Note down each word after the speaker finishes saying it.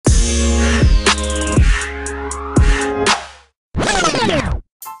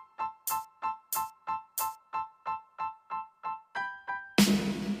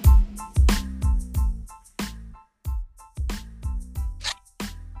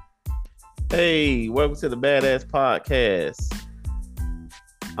Hey, welcome to the Badass Podcast.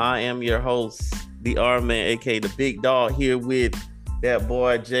 I am your host, the R Man, aka the Big Dog, here with that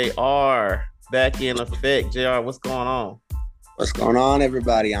boy JR. Back in effect. JR, what's going on? What's going on,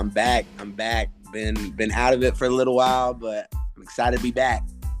 everybody? I'm back. Been out of it for a little while, but I'm excited to be back.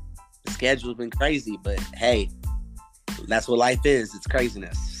 The schedule's been crazy, but hey, that's what life is. It's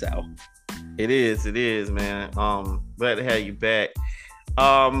craziness. So it is, man. Glad to have you back.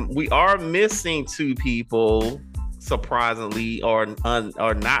 We are missing two people, surprisingly or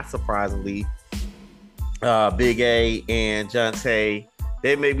not surprisingly. Big A and Jonte.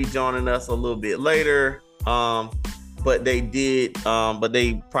 They may be joining us a little bit later. But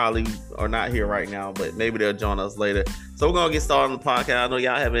they probably are not here right now, but maybe they'll join us later. So we're gonna get started on the podcast. I know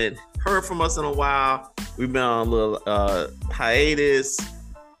y'all haven't heard from us in a while. We've been on a little hiatus.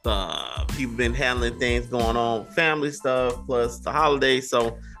 People been handling things going on, family stuff, plus the holidays.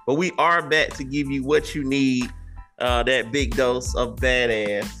 But we are back to give you what you need, that big dose of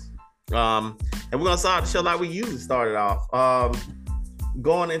badass. And we're gonna start the show like we usually started off.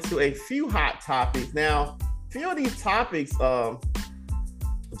 Going into a few hot topics. Now, a few of these topics,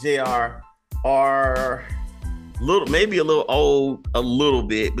 JR, are maybe a little old, a little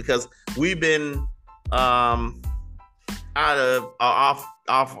bit, because we've been off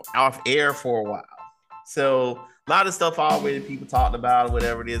air for a while. So a lot of stuff already people talked about or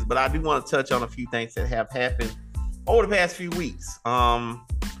whatever it is, but I do want to touch on a few things that have happened over the past few weeks.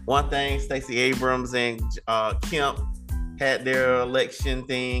 One thing, Stacey Abrams and Kemp had their election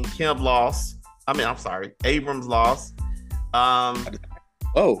thing. Abrams lost. Where?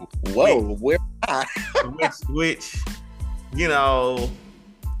 which, you know,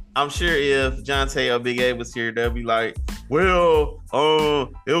 I'm sure if Jonte or Big A was here, they'll be like, well,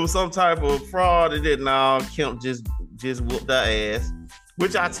 it was some type of fraud. It didn't. No, Kemp just whooped our ass,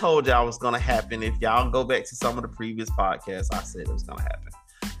 which I told y'all was going to happen. If y'all go back to some of the previous podcasts, I said it was going to happen.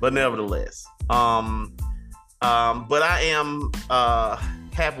 But nevertheless, but I am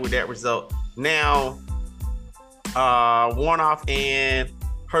happy with that result. Now, Warnoff and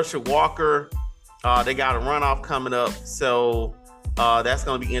Herschel Walker, they got a runoff coming up. So that's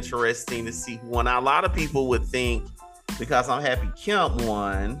going to be interesting to see who won. Now, a lot of people would think, because I'm happy Kemp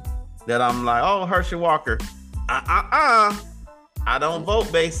won, that I'm like, oh, Herschel Walker. I don't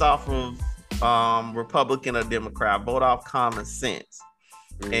vote based off of Republican or Democrat. I vote off common sense.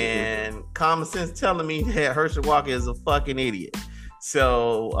 Mm-hmm. And common sense telling me that Herschel Walker is a fucking idiot.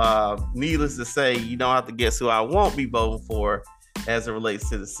 So needless to say, you don't have to guess who I won't be voting for as it relates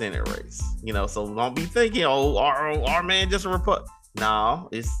to the Senate race. You know, so don't be thinking, oh, our man just a Republican. No,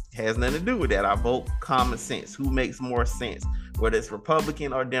 it has nothing to do with that. I vote common sense. Who makes more sense? Whether it's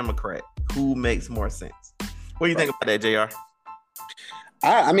Republican or Democrat, who makes more sense? What do you think about that, JR?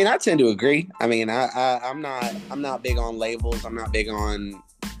 I mean, I tend to agree. I mean, I'm not big on labels. I'm not big on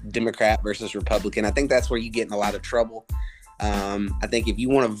Democrat versus Republican. I think that's where you get in a lot of trouble. I think if you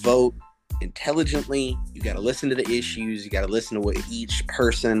want to vote intelligently, you got to listen to the issues. You got to listen to what each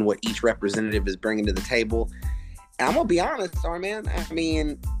person, what each representative is bringing to the table. And I'm gonna be honest, man. I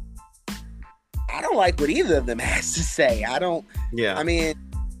mean, I don't like what either of them has to say. I don't. Yeah. I mean,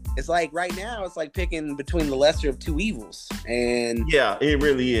 it's like right now, it's like picking between the lesser of two evils. And yeah, it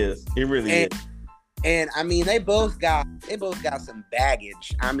really is. It really is. And I mean, they both got some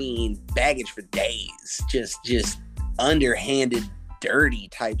baggage. I mean, baggage for days. Just underhanded, dirty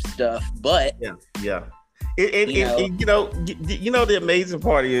type stuff. But yeah. You know, the amazing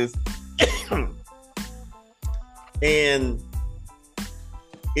part is, and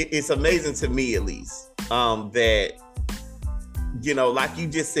it's amazing to me at least, that, you know, like you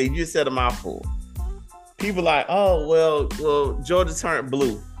just said a mouthful. People like, oh, well, Georgia turned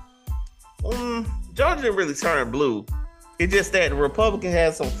blue. Georgia didn't really turn blue. It's just that the Republican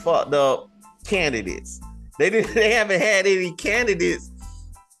had some fucked up candidates. They haven't had any candidates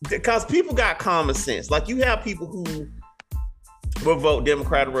because people got common sense. Like, you have people who will vote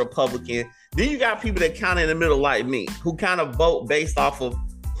Democrat or Republican. Then you got people that kind of in the middle like me, who kind of vote based off of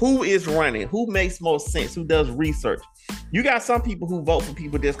who is running, who makes most sense, who does research. You got some people who vote for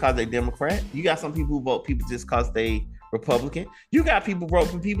people just because they're Democrat. You got some people who vote people just because they Republican. You got people who vote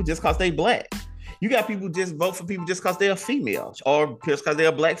for people just because they black. You got people who just vote for people just because they're female, or just because they're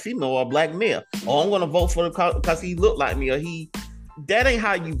a black female or a black male. Or I'm going to vote for because he looked like me, or he. That ain't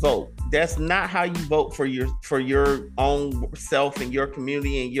how you vote. That's not how you vote for your own self and your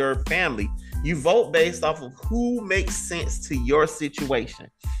community and your family. You vote based off of who makes sense to your situation.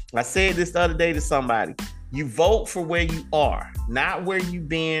 I said this the other day to somebody. You vote for where you are, not where you've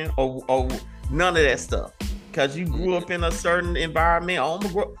been or none of that stuff. Because you grew up in a certain environment.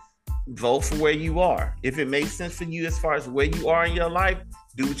 vote for where you are. If it makes sense for you as far as where you are in your life,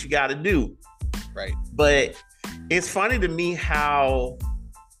 do what you got to do. Right. But it's funny to me how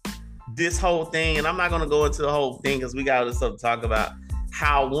this whole thing, and I'm not going to go into the whole thing because we got other stuff to talk about,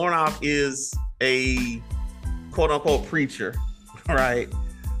 how Warnock is a quote unquote preacher, right?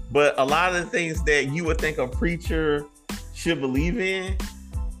 But a lot of the things that you would think a preacher should believe in,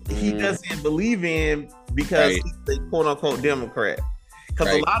 he doesn't believe in because he's a quote unquote Democrat.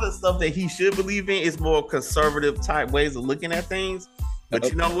 Because a lot of stuff that he should believe in is more conservative type ways of looking at things. But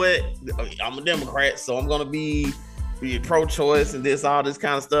you know what? I'm a Democrat, so I'm going to be pro-choice and all this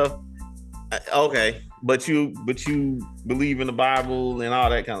kind of stuff. Okay, but you believe in the Bible and all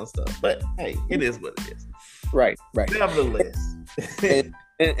that kind of stuff. But hey, it is what it is. Right. Nevertheless.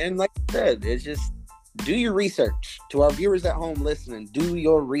 and like I said, it's just do your research. To our viewers at home listening, do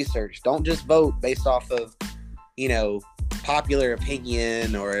your research. Don't just vote based off of, popular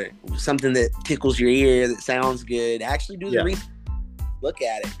opinion or something that tickles your ear that sounds good. Actually do the research. Look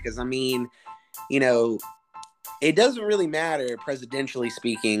at it. Because, it doesn't really matter, presidentially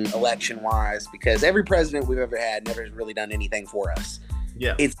speaking, election-wise, because every president we've ever had never has really done anything for us.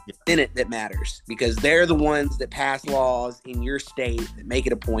 Yeah. It's the Senate that matters because they're the ones that pass laws in your state that make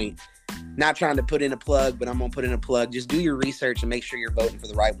it a point. Not trying to put in a plug, but I'm going to put in a plug. Just do your research and make sure you're voting for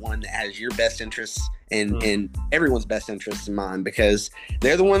the right one that has your best interests and everyone's best interests in mind, because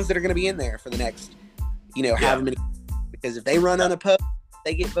they're the ones that are going to be in there for the next, however many. Because if they run unopposed,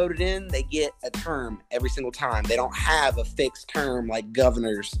 they get voted in, they get a term every single time. They don't have a fixed term like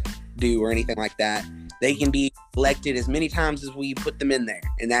governors do or anything like that. They can be elected as many times as we put them in there,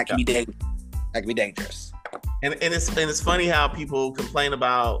 and that can be dangerous. That can be dangerous. And it's funny how people complain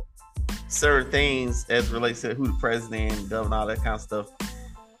about certain things as it relates to who the president, governor, all that kind of stuff.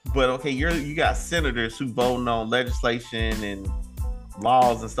 But okay, you got senators who voting on legislation and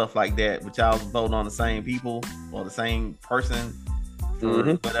laws and stuff like that, but y'all voting on the same people or the same person for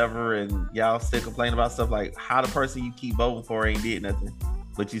whatever, and y'all still complain about stuff like how the person you keep voting for ain't did nothing,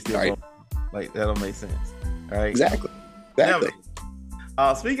 but you still vote. Like, that don't make sense. All right. Exactly.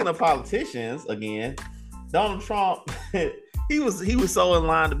 Now, speaking of politicians, again, Donald Trump, he was so in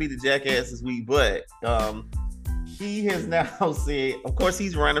line to be the jackass this week, but he has now said, of course,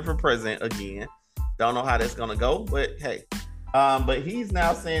 he's running for president again. Don't know how that's gonna go, but hey, but he's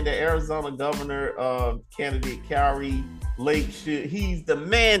now saying that Arizona governor candidate Kyrie Lake he's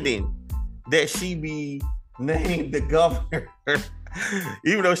demanding that she be named the governor.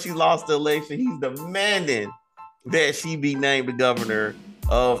 Even though she lost the election, he's demanding that she be named the governor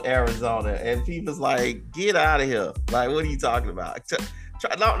of Arizona. And people's like, get out of here. Like, what are you talking about?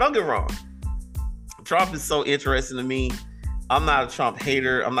 Don't get wrong. Trump is so interesting to me. I'm not a Trump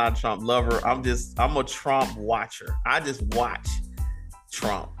hater. I'm not a Trump lover. I'm a Trump watcher. I just watch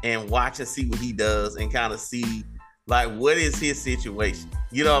Trump and watch and see what he does and kind of see, like, what is his situation?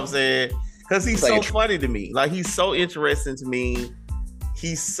 You know what I'm saying? Because he's so funny to me. Like, he's so interesting to me.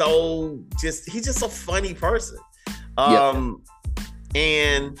 He's just a funny person. And,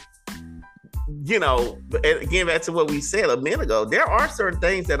 again, back to what we said a minute ago, there are certain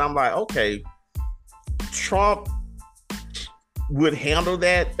things that I'm like, okay, Trump would handle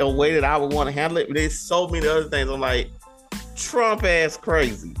that a way that I would want to handle it. But there's so many other things I'm like, Trump ass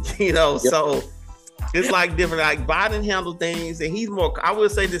crazy, so it's like different. Like, Biden handled things, and he's more, I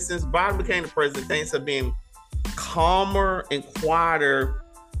would say that since Biden became the president, things have been calmer and quieter,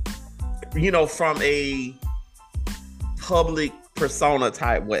 from a public persona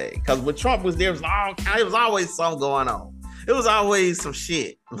type way. Because when Trump was there, it was always something going on. It was always some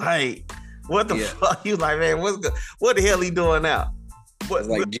shit. Like, what the fuck? He was like, man, what the hell he doing now? But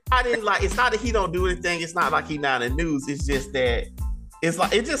I didn't like. It's not that he don't do anything. It's not like he not in the news. It's just that it's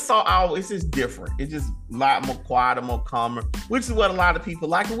like it's just different. It's just a lot more quiet, more calmer, which is what a lot of people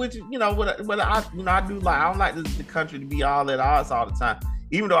like. Which what I do like. I don't like the country to be all at odds all the time.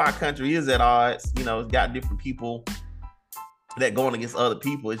 Even though our country is at odds, it's got different people that going against other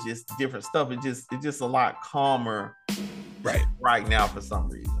people. It's just different stuff. It's just a lot calmer right now for some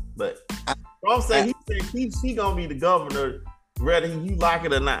reason. But I'm saying he gonna be the governor whether you like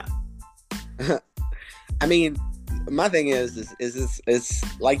it or not. I mean, my thing is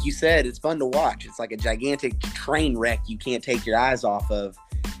like you said, it's fun to watch. It's like a gigantic train wreck you can't take your eyes off of.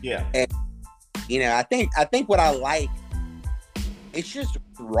 Yeah. And I think what I like, it's just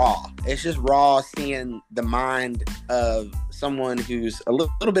raw. It's just raw seeing the mind of someone who's a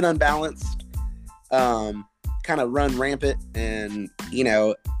little bit unbalanced, kind of run rampant. And,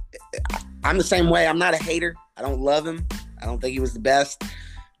 I'm the same way. I'm not a hater. I don't love him. I don't think he was the best.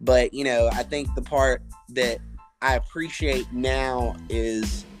 But, I think the part that I appreciate now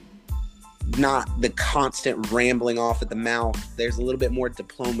is not the constant rambling off at the mouth. There's a little bit more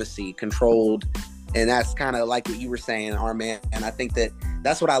diplomacy, controlled, and that's kind of like what you were saying, Arman. And I think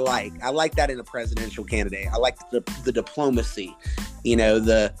that's what I like. I like that in a presidential candidate. I like the diplomacy,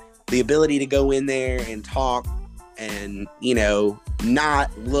 the ability to go in there and talk and,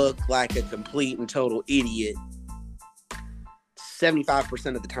 not look like a complete and total idiot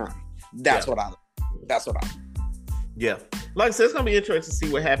 75% of the time. That's what I like. Yeah. Like I said, it's going to be interesting to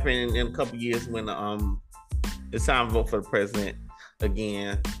see what happens in a couple of years when it's time to vote for the president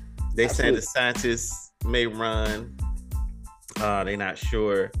again. They say the scientists may run. They're not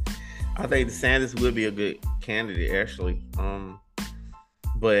sure. I think DeSantis will be a good candidate, actually.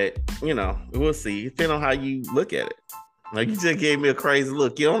 But we'll see. Depending on how you look at it. Like, you just gave me a crazy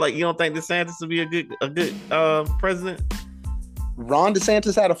look. You don't think DeSantis will be a good president? Ron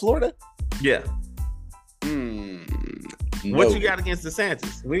DeSantis out of Florida? Yeah. No. What you got against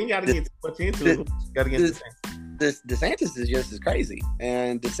DeSantis? We ain't got to get too much into it. What you got against DeSantis? DeSantis is just as crazy,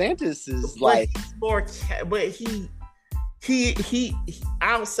 and DeSantis is but he's more. But he.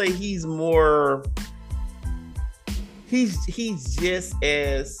 I would say he's more. He's just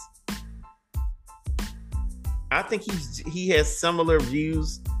as. I think he has similar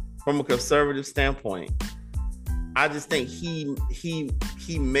views from a conservative standpoint. I just think he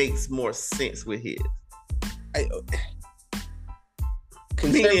makes more sense with his.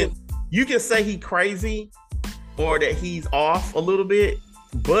 Meaning, you can say he crazy or that he's off a little bit,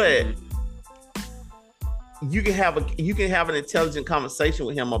 but you can have an intelligent conversation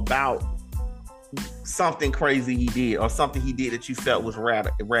with him about something crazy he did or something he did that you felt was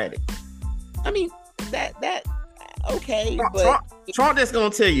erratic. I mean, that okay, Trump just gonna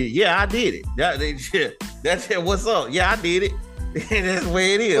tell you, yeah, I did it. That's it. What's up? Yeah, I did it. And that's the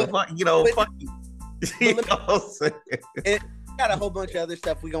way it is. Fuck you. Got a whole bunch of other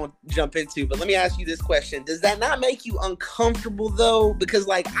stuff we're gonna jump into, but let me ask you this question: does that not make you uncomfortable though? Because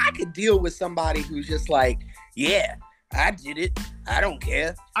I could deal with somebody who's just like, yeah, I did it. I don't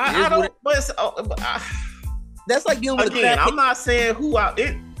care. I don't. That's like dealing with again. I'm not saying who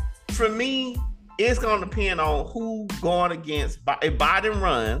it. For me, it's gonna depend on who going against. If Biden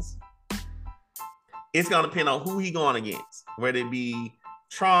runs, it's gonna depend on who he going against, whether it be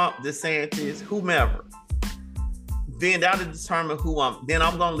Trump, DeSantis, whomever. Then that'll determine then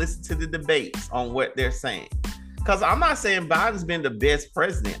I'm going to listen to the debates on what they're saying. Because I'm not saying Biden's been the best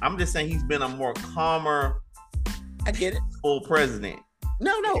president. I'm just saying he's been a more calmer, I get it, full president.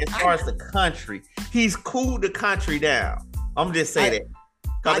 No. As far as the country, he's cooled the country down. I'm just saying that.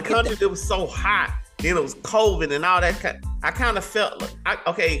 Because the country, it was so hot. Then it was COVID and all that. I kind of felt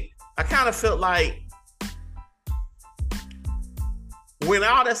like when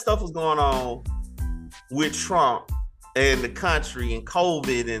all that stuff was going on with Trump and the country and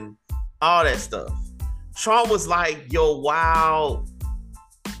COVID and all that stuff, Trump was like your wild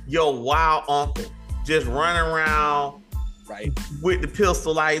uncle, just running around right with the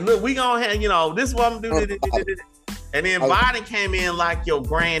pistol, like, look, we gonna have, this is what I'm gonna do. And then Biden came in like your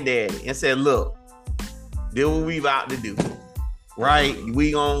granddaddy and said, look, this what we about to do. Right?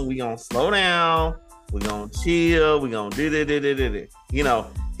 We gonna slow down, we gonna chill, we gonna do.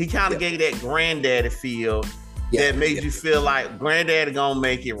 He kind of gave that granddaddy feel that made you feel like granddaddy gonna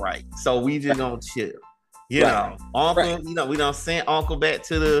make it right. So we just gonna chill. Uncle, we done sent uncle back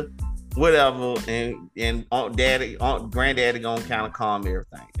to the whatever, and granddaddy gonna kind of calm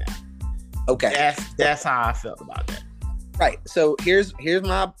everything down. Okay. That's how I felt about that. Right. So here's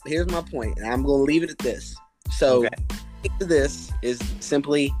my point, and I'm gonna leave it at this. So this is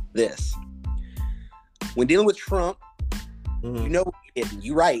simply this. When dealing with Trump, you know what you're getting.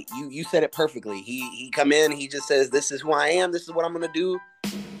 You're right. You said it perfectly. He come in, he just says, this is who I am, this is what I'm gonna do.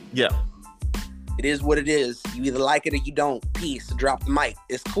 Yeah. It is what it is. You either like it or you don't. Peace. Drop the mic.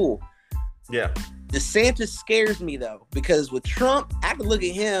 It's cool. Yeah. DeSantis scares me though, because with Trump, I can look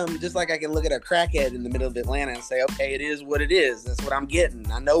at him just like I can look at a crackhead in the middle of Atlanta and say, okay, it is what it is. That's what I'm getting.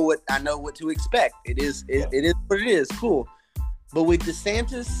 I know what to expect. It is what it is. Cool. But with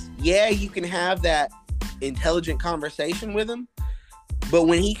DeSantis, yeah, you can have that intelligent conversation with him, but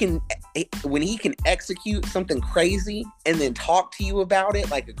when he can execute something crazy and then talk to you about it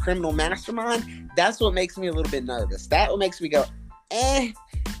like a criminal mastermind, that's what makes me a little bit nervous. That what makes me go,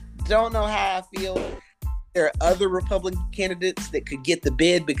 don't know how I feel. There are other Republican candidates that could get the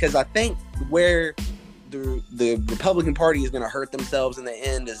bid, because I think where the Republican Party is going to hurt themselves in the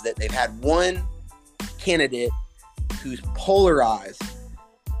end is that they've had one candidate who's polarized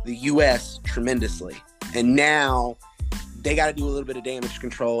the U.S. tremendously. And now they got to do a little bit of damage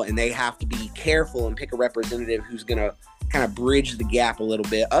control, and they have to be careful and pick a representative who's going to kind of bridge the gap a little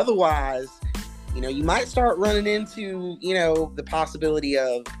bit. Otherwise, you might start running into, the possibility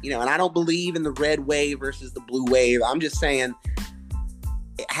of, and I don't believe in the red wave versus the blue wave. I'm just saying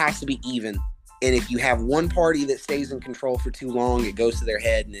it has to be even. And if you have one party that stays in control for too long, it goes to their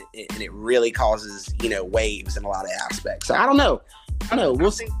head, and it really causes, waves in a lot of aspects. So I don't know.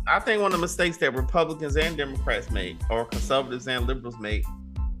 I think one of the mistakes that Republicans and Democrats make, or conservatives and liberals make,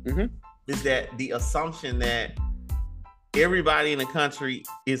 is that the assumption that everybody in the country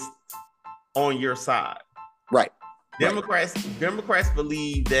is on your side. Right. Democrats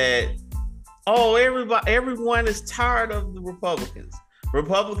believe that, everyone is tired of the Republicans.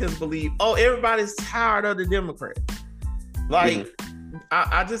 Republicans believe, everybody's tired of the Democrats. Like,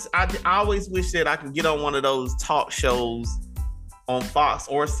 I always wish that I could get on one of those talk shows on Fox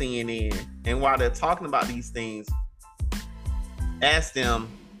or CNN, and while they're talking about these things, ask them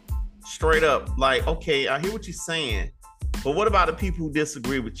straight up, like, okay, I hear what you're saying, but what about the people who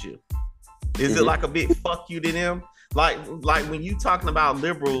disagree with you? Is it like a big fuck you to them? Like when you talking about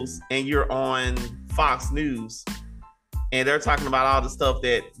liberals and you're on Fox News and they're talking about all the stuff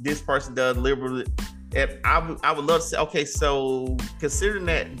that this person does liberally, I would love to say, okay, so considering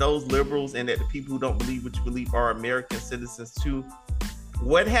that those liberals and that the people who don't believe what you believe are American citizens too,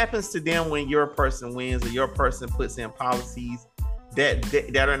 what happens to them when your person wins or your person puts in policies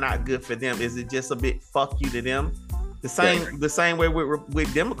that are not good for them? Is it just a big fuck you to them? The same way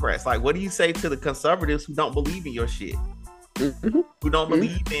with Democrats. Like, what do you say to the conservatives who don't believe in your shit? Who don't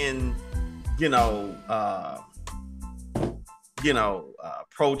believe in,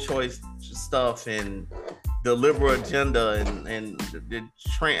 pro-choice stuff and the liberal agenda and the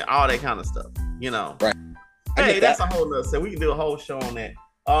trend, all that kind of stuff, Right. Hey, that's a whole nother. So we can do a whole show on that.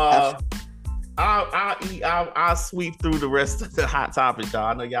 I'll sweep through the rest of the hot topics, y'all.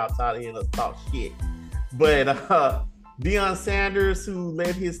 I know y'all tired of hearing us talk shit, but Deion Sanders, who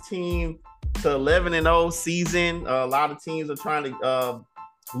led his team to 11-0 season, a lot of teams are trying to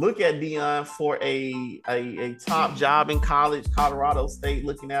look at Deion for a top job in college. Colorado State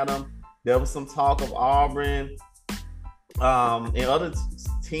looking at him. There was some talk of Auburn and other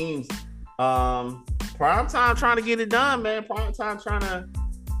teams. Prime time trying to get it done, man. Prime time trying to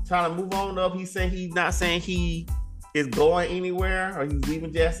move on up. He said he's not saying he is going anywhere or he's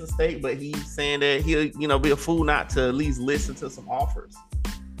leaving Jackson State, but he's saying that he'll be a fool not to at least listen to some offers.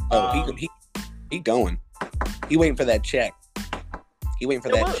 He going. He waiting for that check. He waiting for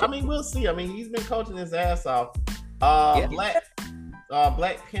that check. I mean, we'll see. I mean, he's been coaching his ass off. Black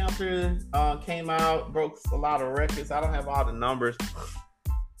Panther came out, broke a lot of records. I don't have all the numbers,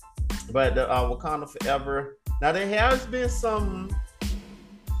 but Wakanda Forever. Now there has been some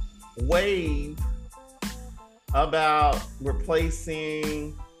wave about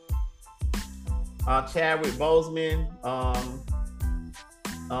replacing Chadwick Boseman.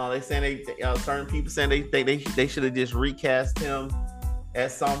 They saying certain people saying they should have just recast him at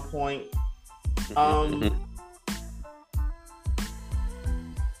some point. I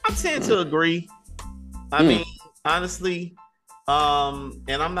tend to agree. I mean, honestly, and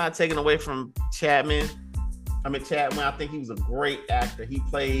I'm not taking away from Chadwin. I think he was a great actor. He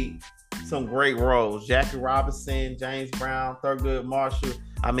played some great roles. Jackie Robinson, James Brown, Thurgood Marshall.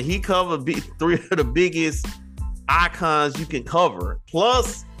 I mean, he covered three of the biggest icons you can cover.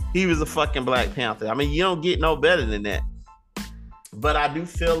 Plus, he was a fucking Black Panther. I mean, you don't get no better than that. But I do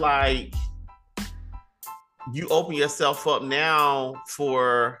feel like you open yourself up now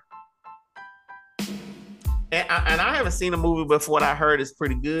for... And I haven't seen the movie, but for what I heard, it's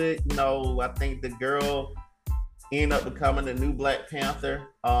pretty good. I think the girl ended up becoming the new Black Panther.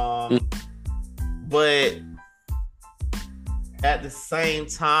 But at the same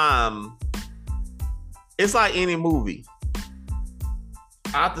time, it's like any movie.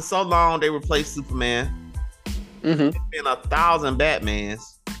 After so long, they replaced Superman. It's been 1,000 Batmans.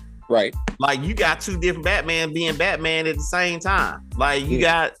 Right. Like, you got two different Batman being Batman at the same time. Like, you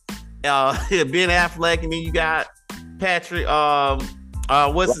got Ben Affleck, and then you got Patrick,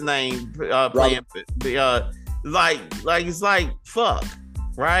 what's his name? Playing, it's like, fuck.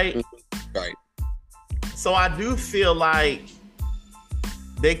 Right? Right. So I do feel like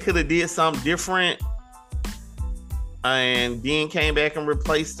they could have did something different and then came back and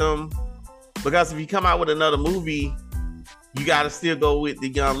replaced them. Because if you come out with another movie, you got to still go with the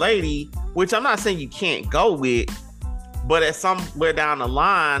young lady, which I'm not saying you can't go with, but at somewhere down the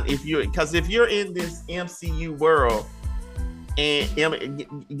line, if you're in this MCU world and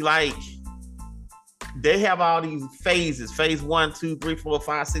like they have all these phases, phase 1, 2, 3, 4,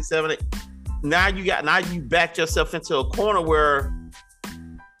 5, 6, 7, 8. Now you backed yourself into a corner where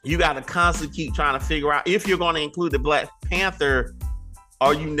you got to constantly keep trying to figure out if you're going to include the Black Panther,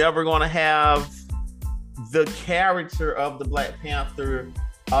 are you never going to have the character of the Black Panther,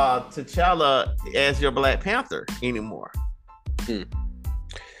 T'Challa, as your Black Panther anymore? So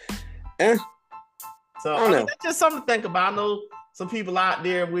I mean, that's just something to think about. I know some people out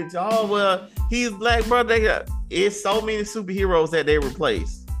there with, oh, well, he's black, brother. It's so many superheroes that they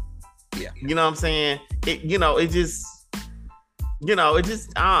replace. Yeah. You know what I'm saying? I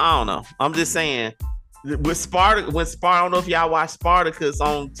don't know. I'm just saying, with Spartacus, I don't know if y'all watch Spartacus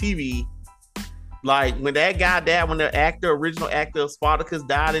on TV. Like, when that guy died, when the original actor of Spartacus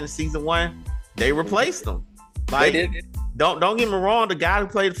died in season 1, they replaced him. Like, they did. Don't get me wrong, the guy who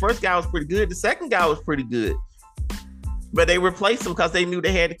played the first guy was pretty good. The second guy was pretty good. But they replaced him because they knew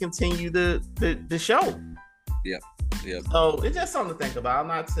they had to continue the show. Yep. So it's just something to think about. I'm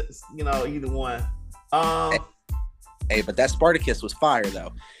not, either one. Hey, but that Spartacus was fire,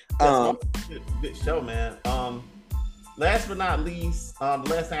 though. Good show, man. Last but not least, the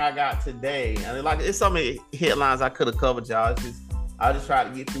last thing I got today, and it's so many headlines I could have covered, y'all. I just tried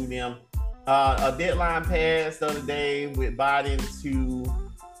to get through them. A deadline passed the other day with Biden to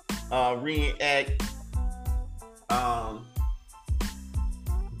reenact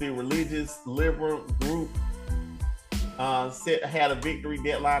the religious liberal group had a victory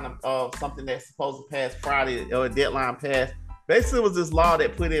deadline of something that's supposed to pass Friday, or a deadline passed. Basically, it was this law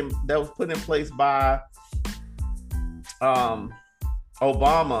that was put in place by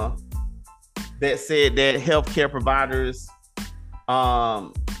Obama that said that healthcare providers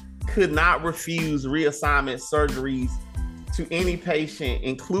could not refuse reassignment surgeries to any patient,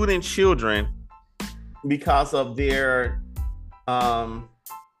 including children, because of their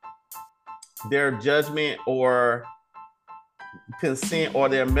judgment or consent, or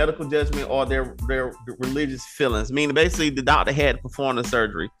their medical judgment, or their religious feelings. Meaning, basically, the doctor had to perform the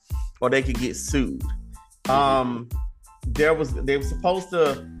surgery, or they could get sued. They were supposed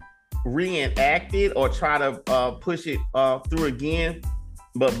to reenact it or try to push it through again,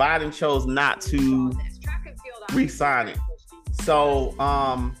 but Biden chose not to re-sign it. So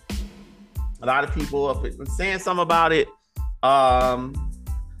a lot of people are saying something about it.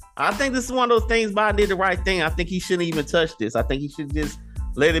 I think this is one of those things. Biden did the right thing. I think he shouldn't even touch this. I think he should just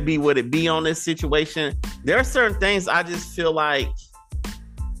let it be what it be on this situation. There are certain things I just feel like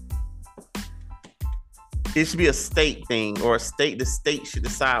it should be a state thing, or the state should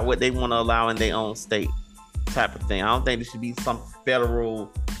decide what they want to allow in their own state type of thing. I don't think there should be some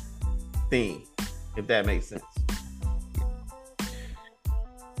federal thing, if that makes sense.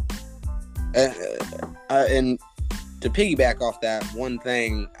 And to piggyback off that one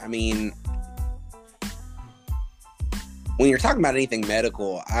thing, I mean, when you're talking about anything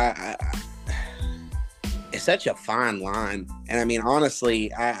medical, it's such a fine line. And I mean,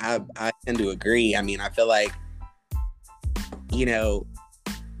 honestly, I tend to agree. I mean, I feel like,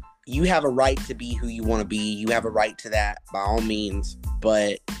 you have a right to be who you want to be. You have a right to that by all means,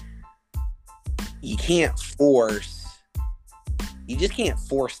 but you just can't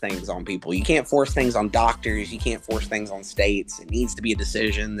force things on people. You can't force things on doctors. You can't force things on states. It needs to be a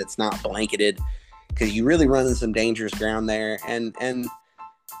decision that's not blanketed, because you really run in some dangerous ground there. And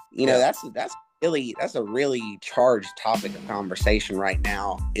that's a really charged topic of conversation right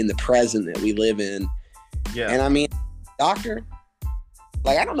now in the present that we live in. Yeah. And I mean, doctor,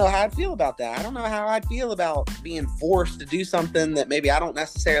 like, I don't know how I'd feel about that. I don't know how I'd feel about being forced to do something that maybe I don't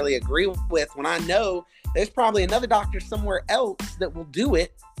necessarily agree with, when I know there's probably another doctor somewhere else that will do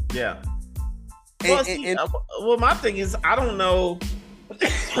it. Yeah. Well, my thing is, I don't know.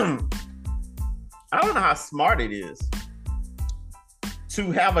 I don't know how smart it is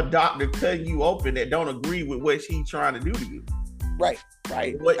to have a doctor cutting you open that don't agree with what she's trying to do to you. Right.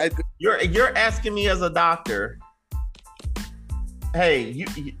 You're asking me as a doctor, hey,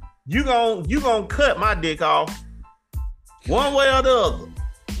 you gonna cut my dick off one way or the other.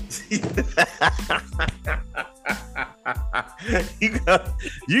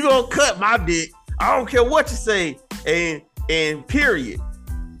 you gonna cut my dick. I don't care what you say, and period.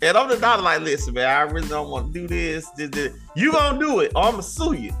 And I'm the doctor, like, listen, man, I really don't want to do this. You gonna do it, or I'm gonna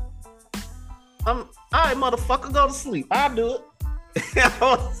sue you. All right, motherfucker, go to sleep. I'll do it.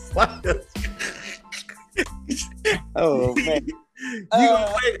 Oh man.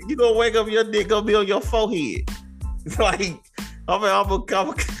 You gonna wake up, your dick gonna be on your forehead. It's like, I'm gonna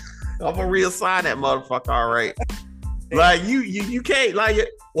reassign that motherfucker. All right. Like, you can't, like,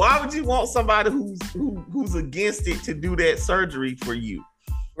 why would you want somebody who's against it to do that surgery for you?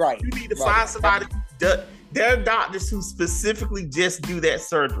 Right. You need to find somebody. There are doctors who specifically just do that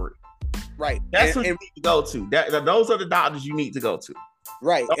surgery. Right. That's who you need to go to. Those are the doctors you need to go to.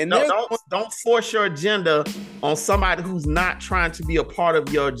 Right. And don't force your agenda on somebody who's not trying to be a part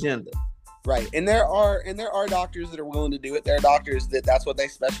of your agenda. Right. And there are doctors that are willing to do it. There are doctors that's what they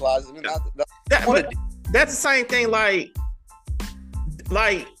specialize in. That's the same thing. Like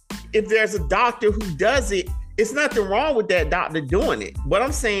if there's a doctor who does it, it's nothing wrong with that doctor doing it. What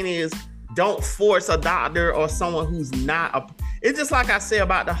I'm saying is, don't force a doctor or someone who's not it's just like I say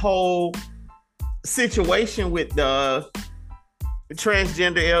about the whole situation with the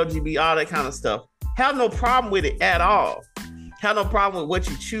transgender, LGBT, all that kind of stuff. Have no problem with it at all. Have no problem with what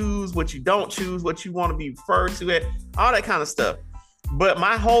you choose, what you don't choose, what you want to be referred to at, all that kind of stuff. But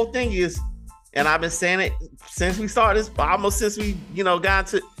my whole thing is, and I've been saying it since we started this, almost since we, got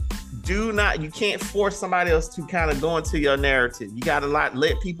to, you can't force somebody else to kind of go into your narrative. You got to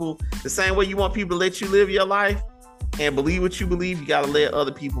let people, the same way you want people to let you live your life and believe what you believe, you got to let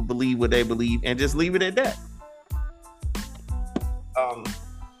other people believe what they believe and just leave it at that.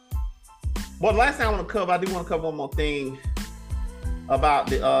 Well, the last thing I do want to cover one more thing about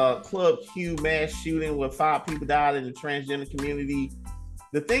the Club Q mass shooting where 5 people died in the transgender community.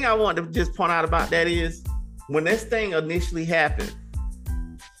 The thing I want to just point out about that is when this thing initially happened,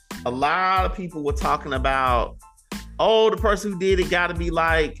 a lot of people were talking about, the person who did it got to be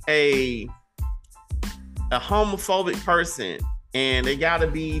like a homophobic person, and they got to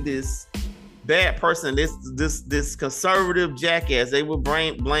be this bad person, this conservative jackass. They were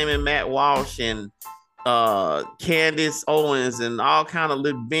blaming Matt Walsh and Candace Owens and all kind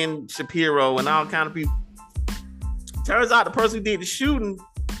of Ben Shapiro and all kind of people. Turns out the person who did the shooting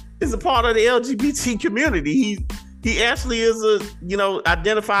is a part of the LGBT community. He actually is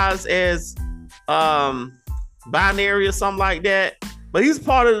identifies as binary or something like that, but he's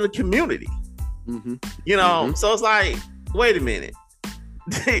part of the community. Mm-hmm. So it's like, wait a minute.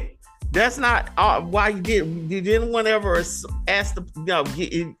 That's not why you did. Did anyone ever ask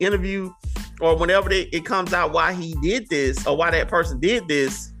the interview, or whenever it comes out why he did this or why that person did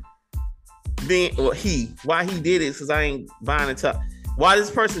this? Then why he did it? Because I ain't buying into why this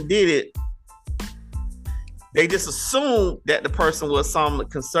person did it. They just assumed that the person was some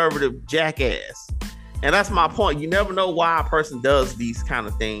conservative jackass, and that's my point. You never know why a person does these kind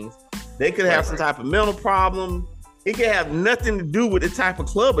of things. They could have some type of mental problem. It could have nothing to do with the type of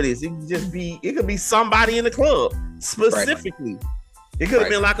club it is. It could just be. It could be somebody in the club specifically. Right. It could have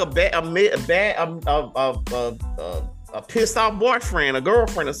been like a pissed off boyfriend, a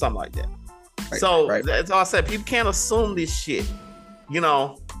girlfriend, or something like that. Right. That's all I said. People can't assume this shit, and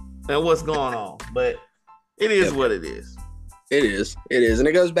what's going on. But it is what it is. It is, and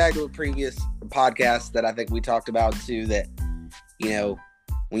it goes back to a previous podcast that I think we talked about too. That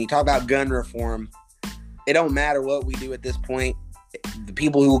when you talk about gun reform, it don't matter what we do at this point. The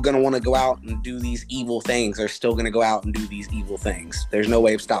people who are going to want to go out and do these evil things are still going to go out and do these evil things. There's no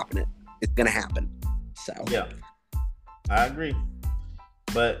way of stopping it. It's going to happen. So yeah, I agree.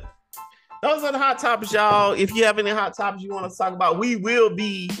 But those are the hot topics, y'all. If you have any hot topics you want to talk about, we will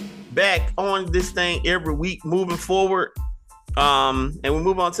be back on this thing every week moving forward. And we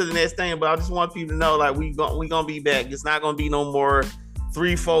move on to the next thing. But I just want people to know, like, we gonna be back. It's not gonna be no more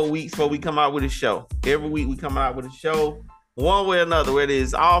 3-4 weeks before we come out with a show. Every week we come out with a show, one way or another. Whether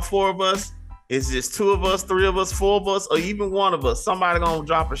it's all 4 of us, it's just 2 of us, 3 of us, 4 of us, or even 1 of us. Somebody gonna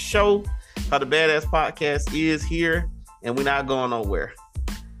drop a show. How the Badass Podcast is here, and we're not going nowhere.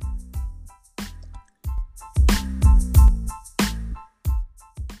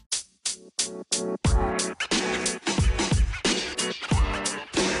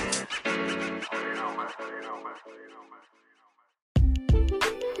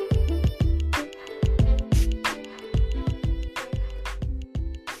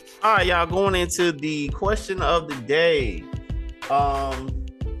 All right, y'all, going into the question of the day.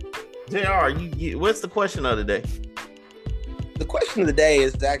 JR, what's the question of the day? The question of the day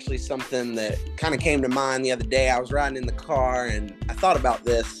is actually something that kind of came to mind the other day. I was riding in the car and I thought about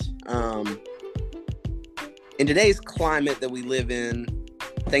this. In today's climate that we live in,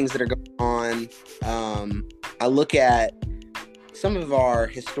 things that are going on, I look at some of our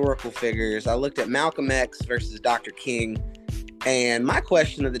historical figures. I looked at Malcolm X versus Dr. King. And my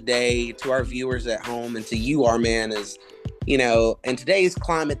question of the day to our viewers at home and to you, our man, is, in today's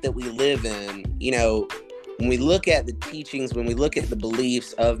climate that we live in, when we look at the teachings, when we look at the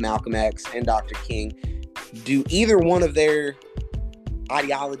beliefs of Malcolm X and Dr. King, do either one of their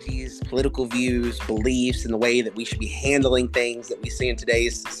ideologies, political views, beliefs, and the way that we should be handling things that we see in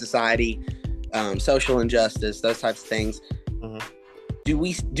today's society, social injustice, those types of things, do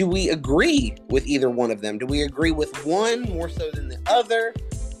we agree with either one of them? Do we agree with one more so than the other?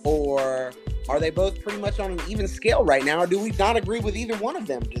 Or are they both pretty much on an even scale right now, or do we not agree with either one of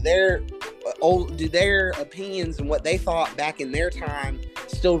them? Do their opinions and what they thought back in their time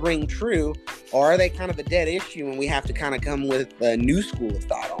still ring true, or are they kind of a dead issue and we have to kind of come with a new school of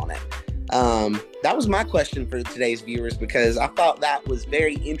thought on it? That was my question for today's viewers, because I thought that was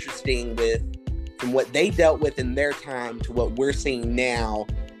very interesting from what they dealt with in their time to what we're seeing now.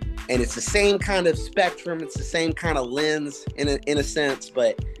 And it's the same kind of spectrum. It's the same kind of lens in a sense,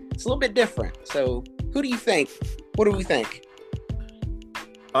 but it's a little bit different. So who do you think? What do we think?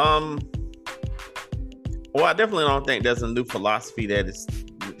 Well, I definitely don't think there's a new philosophy that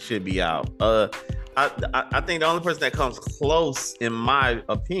should be out. I think the only person that comes close, in my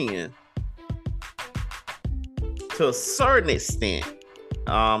opinion, to a certain extent,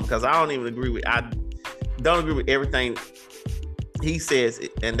 because I don't agree with everything he says,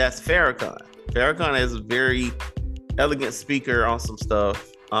 and that's Farrakhan. Farrakhan is a very elegant speaker on some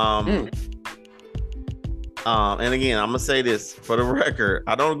stuff. And again, I'm gonna say this for the record: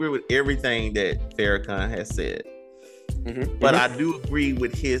 I don't agree with everything that Farrakhan has said, but I do agree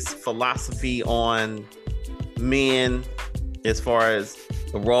with his philosophy on men, as far as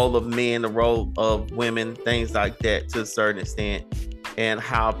the role of men, the role of women, things like that, to a certain extent, and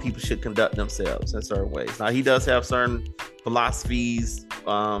how people should conduct themselves in certain ways. Now, he does have certain philosophies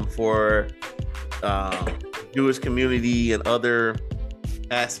for Jewish community and other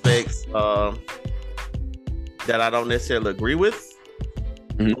aspects that I don't necessarily agree with,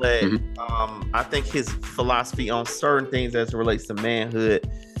 but I think his philosophy on certain things as it relates to manhood,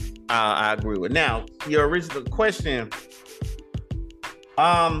 I agree with. Now, your original question,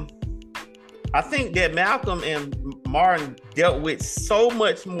 I think that Malcolm and Martin dealt with so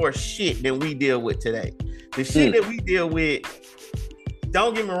much more shit than we deal with today. The shit that we deal with,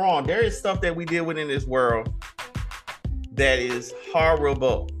 don't get me wrong, there is stuff that we deal with in this world that is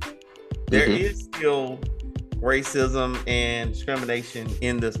horrible. There is still racism and discrimination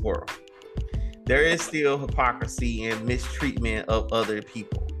in this world. There is still hypocrisy and mistreatment of other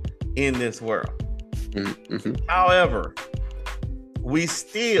people in this world. However, we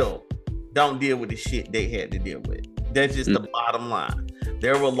still don't deal with the shit they had to deal with. That's just the bottom line.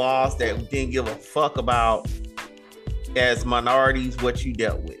 There were laws that didn't give a fuck about, as minorities, what you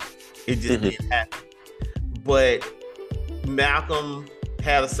dealt with. It just didn't happen. But Malcolm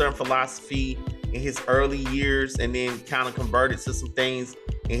had a certain philosophy in his early years, and then kind of converted to some things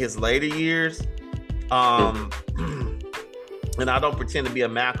in his later years. And I don't pretend to be a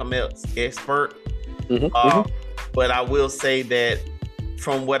Malcolm X expert, but I will say that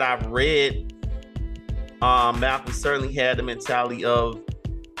from what I've read, Malcolm certainly had the mentality of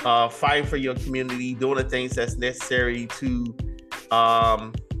fighting for your community, doing the things that's necessary to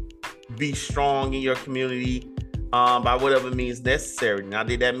be strong in your community by whatever means necessary. Now,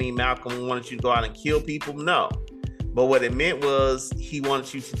 did that mean Malcolm wanted you to go out and kill people? No. But what it meant was he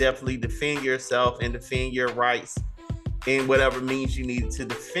wanted you to definitely defend yourself and defend your rights in whatever means you needed to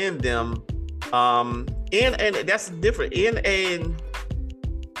defend them. And that's different in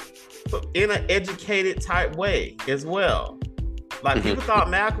an educated type way as well. Like people thought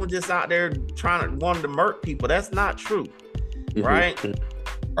Malcolm was just out there wanted to murk people. That's not true, right?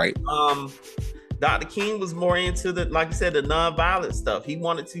 Right. Dr. King was more into like you said, the nonviolent stuff. He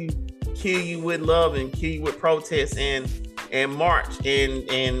wanted to kill you with love and kill you with protests and march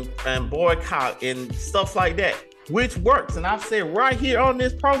and boycott and stuff like that, which works. And I've said right here on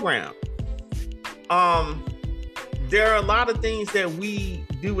this program, there are a lot of things that we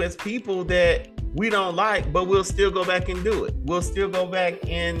do as people that we don't like, but we'll still go back and do it. We'll still go back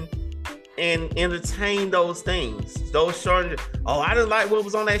and entertain those things. Those short, I didn't like what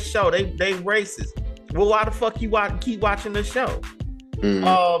was on that show. They racist. Well, why the fuck you keep watching the show?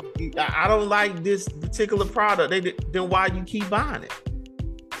 I don't like this particular product. Then why you keep buying it?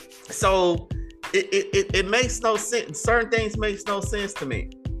 So it makes no sense. Certain things makes no sense to me,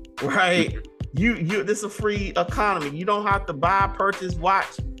 right? This is a free economy. You don't have to buy, purchase,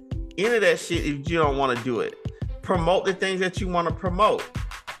 watch any of that shit if you don't want to do it. Promote the things that you want to promote,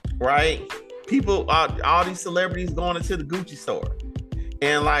 right? People, all these celebrities going into the Gucci store.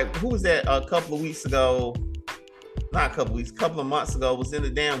 And like, who was that a couple of months ago, was in the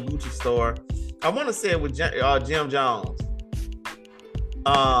damn Gucci store. I want to say it was Jim Jones.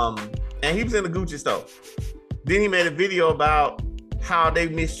 And he was in the Gucci store. Then he made a video about how they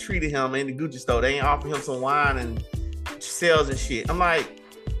mistreated him in the Gucci store. They ain't offered him some wine and sales and shit. I'm like,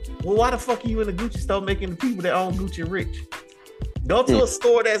 well, why the fuck are you in the Gucci store making the people that own Gucci rich? Go to a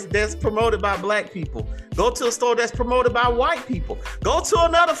store that's promoted by black people. Go to a store that's promoted by white people. Go to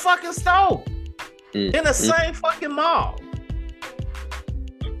another fucking store in the same fucking mall.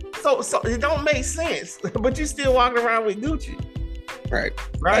 So it don't make sense, but you still walking around with Gucci. Right.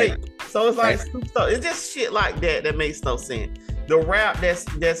 Right. So it's like it's just shit like that makes no sense. The rap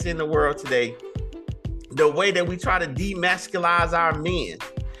that's in the world today, the way that we try to demasculize our men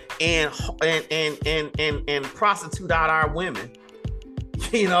and prostitute out our women.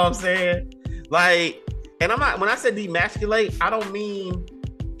 You know what I'm saying? Like, and I'm not, when I say demasculate, I don't mean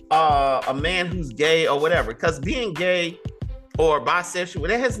a man who's gay or whatever, because being gay or bisexual,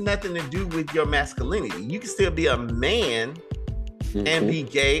 that has nothing to do with your masculinity. You can still be a man and be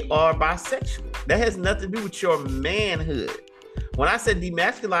gay or bisexual. That has nothing to do with your manhood. When I said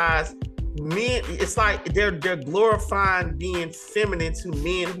demasculize, men, it's like they're glorifying being feminine to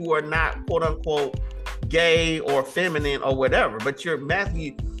men who are not quote unquote gay or feminine or whatever. But you're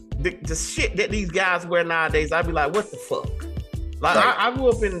Matthew, the shit that these guys wear nowadays, I'd be like, what the fuck? Like I grew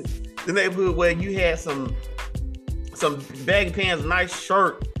up in the neighborhood where you had some baggy pants, nice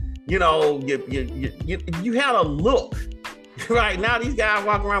shirt, you know, you had a look. Right now, these guys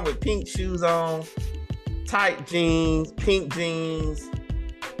walk around with pink shoes on, tight jeans, pink jeans,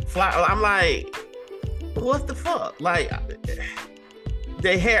 fly. I'm like, what the fuck? Like,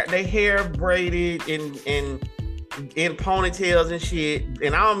 they hair braided in ponytails and shit.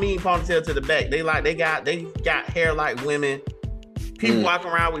 And I don't mean ponytail to the back. They got hair like women. People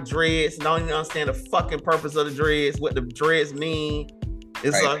walking around with dreads, don't even understand the fucking purpose of the dreads, what the dreads mean.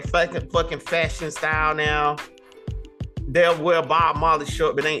 It's a fucking fashion style now. They'll wear Bob Marley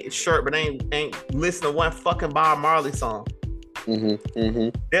shirt, but ain't listen to one fucking Bob Marley song.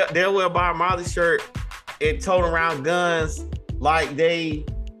 They'll wear Bob Marley shirt and tote around guns like they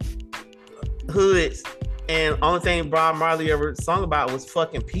hoods, and only thing Bob Marley ever sung about was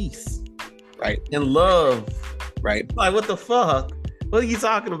fucking peace, right, and love, right. Like, what the fuck? What are you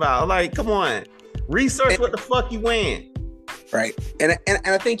talking about? Like, come on, research what the fuck you wearing. Right, and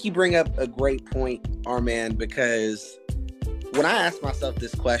I think you bring up a great point, Armand, because when I ask myself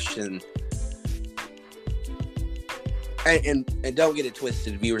this question, and don't get it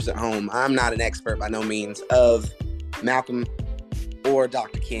twisted, viewers at home, I'm not an expert by no means of Malcolm or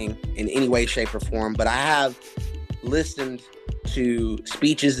Dr. King in any way, shape, or form, but I have listened to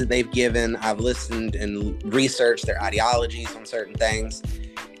speeches that they've given. I've listened and researched their ideologies on certain things.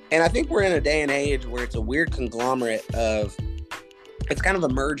 And I think we're in a day and age where it's a weird conglomerate of, it's kind of a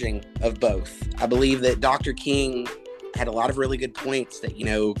merging of both. I believe that Dr. King had a lot of really good points that, you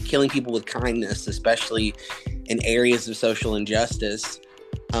know, killing people with kindness, especially in areas of social injustice,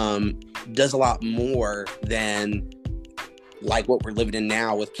 does a lot more than like what we're living in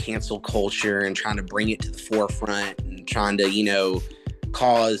now with cancel culture and trying to bring it to the forefront and trying to, you know,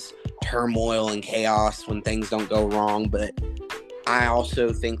 cause turmoil and chaos when things don't go wrong. But I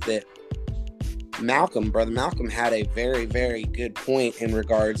also think that Brother Malcolm had a very, very good point in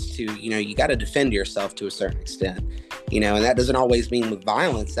regards to, you know, you got to defend yourself to a certain extent, you know, and that doesn't always mean with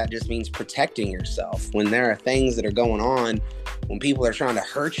violence. That just means protecting yourself. When there are things that are going on, when people are trying to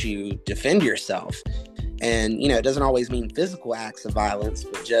hurt you, defend yourself. And, you know, it doesn't always mean physical acts of violence,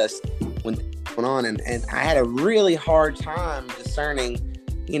 but just when going on. And I had a really hard time discerning,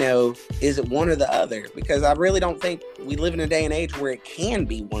 you know, is it one or the other? Because I really don't think we live in a day and age where it can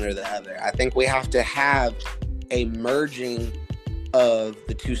be one or the other. I think we have to have a merging of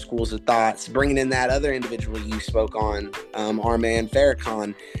the two schools of thoughts, bringing in that other individual you spoke on, Armand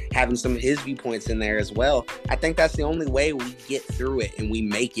Farrakhan, having some of his viewpoints in there as well. I think that's the only way we get through it and we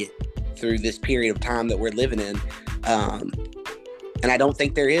make it through this period of time that we're living in. And I don't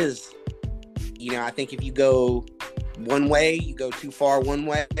think there is, you know, I think if you go one way, you go too far one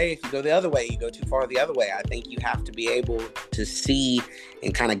way. If you go the other way, you go too far the other way. I think you have to be able to see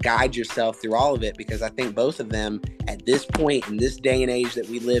and kind of guide yourself through all of it, because I think both of them at this point in this day and age that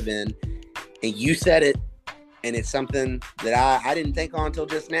we live in, and you said it, and it's something that I didn't think on until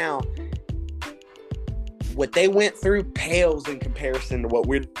just now, what they went through pales in comparison to what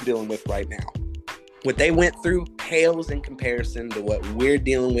we're dealing with right now. What they went through pales in comparison to what we're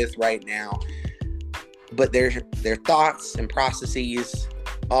dealing with right now. But their thoughts and processes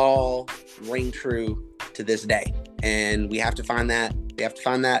all ring true to this day. And we have to find that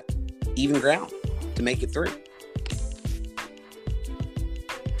even ground to make it through.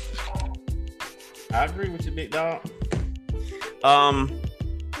 I agree with you, big dog.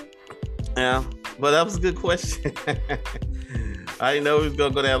 Yeah, but that was a good question. I didn't know we was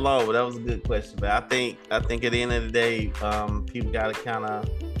gonna go that long, but that was a good question. But I think at the end of the day, people gotta kind of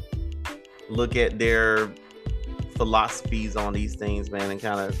look at their philosophies on these things, man, and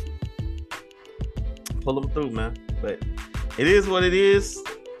kind of pull them through, man. But it is what it is.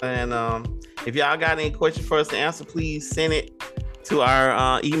 And if y'all got any questions for us to answer, please send it to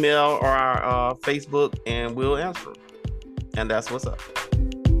our email or our Facebook, and we'll answer them. And that's what's up.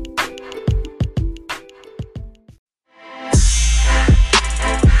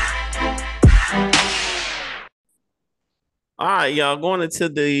 All right, y'all, going into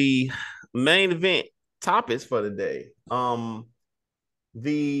the main event topics for the day.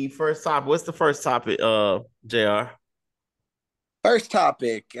 The first topic. What's the first topic, JR? First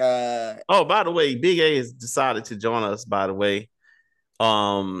topic. Oh, by the way, Big A has decided to join us, by the way.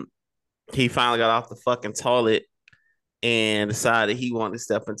 Um, he finally got off the fucking toilet and decided he wanted to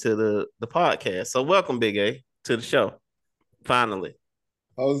step into the podcast. So welcome, Big A, to the show. Finally.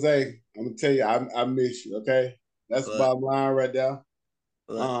 Jose, I'm gonna tell you, I miss you. Okay, that's the bottom line right there.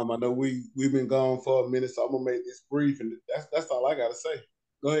 I know we've been gone for a minute, so I'm gonna make this brief, and that's all I gotta say.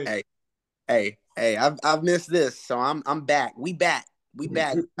 Go ahead. Hey, I've missed this, so I'm back. We back.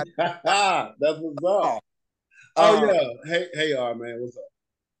 That's what's up. Oh yeah. Hey, man, what's up?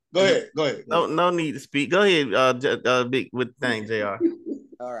 Go ahead. No need to speak. Go ahead, big with the thing, JR.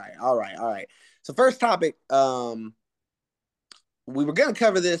 All right. So first topic, we were gonna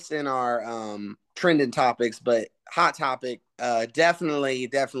cover this in our trending topics, but hot topic, definitely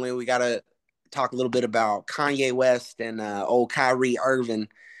we gotta talk a little bit about Kanye West and old Kyrie Irving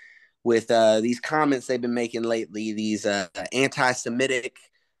with these comments they've been making lately, these anti-Semitic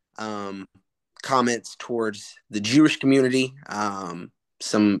comments towards the Jewish community,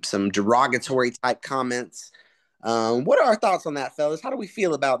 some derogatory type comments. What are our thoughts on that, fellas? How do we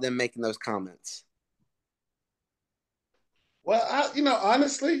feel about them making those comments? Well,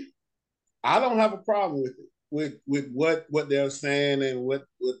 honestly, I don't have a problem with it, with what they're saying and what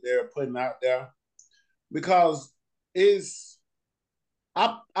they're putting out there, because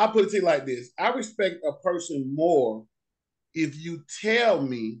I put it to you like this: I respect a person more if you tell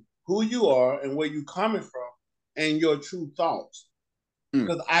me who you are and where you're coming from and your true thoughts,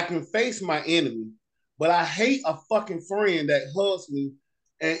 because I can face my enemy. But I hate a fucking friend that hugs me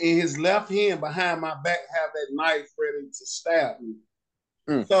and in his left hand behind my back have that knife ready to stab me.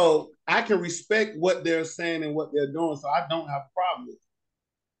 So I can respect what they're saying and what they're doing, so I don't have a problem with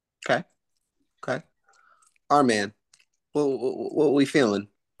it. Okay. Our man, what we feeling?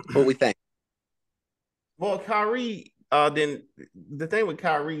 What we think? Well, Kyrie, then the thing with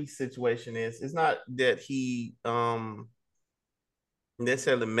Kyrie's situation is it's not that he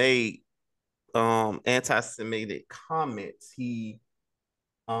necessarily made anti-Semitic comments. He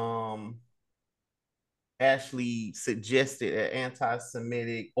actually suggested an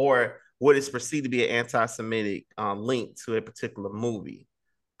anti-Semitic or what is perceived to be an anti-Semitic link to a particular movie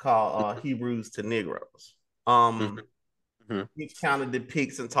called Hebrews to Negroes. Each kind of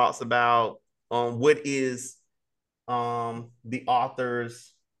depicts and talks about what is the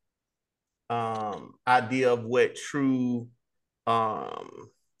author's idea of what true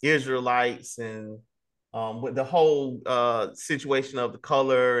Israelites and with the whole situation of the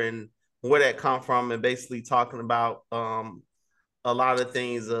color and where that come from, and basically talking about a lot of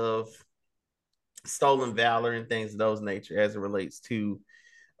things of stolen valor and things of those nature as it relates to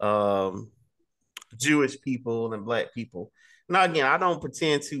Jewish people and Black people. Now, again, I don't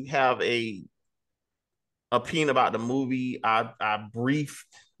pretend to have a opinion about the movie. I briefed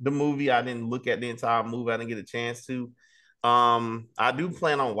the movie. I didn't look at the entire movie. I didn't get a chance to. I do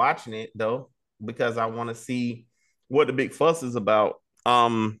plan on watching it though, because I want to see what the big fuss is about.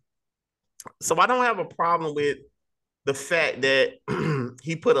 So I don't have a problem with the fact that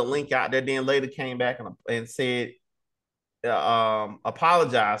he put a link out there, then later came back and said,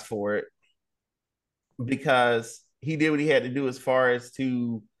 apologized for it, because he did what he had to do as far as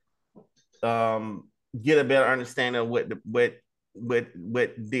to get a better understanding of what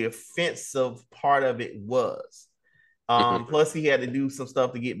the offensive part of it was. Plus, he had to do some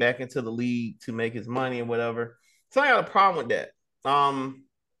stuff to get back into the league to make his money and whatever. So I got a problem with that.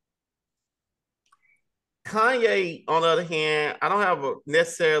 Kanye, on the other hand, I don't have a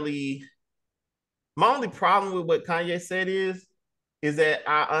necessarily. My only problem with what Kanye said is that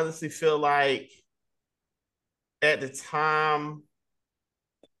I honestly feel like at the time,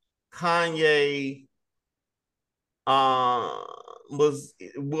 Kanye was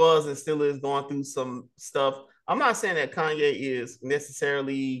and still is going through some stuff. I'm not saying that Kanye is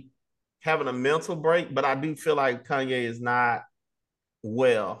necessarily having a mental break, but I do feel like Kanye is not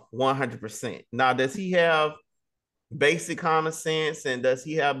well 100%. Now, does he have basic common sense and does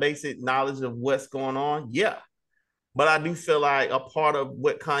he have basic knowledge of what's going on? Yeah. But I do feel like a part of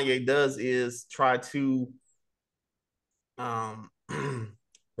what Kanye does is try to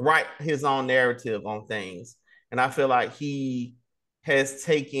write his own narrative on things. And I feel like he has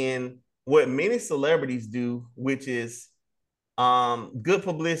taken what many celebrities do, which is Good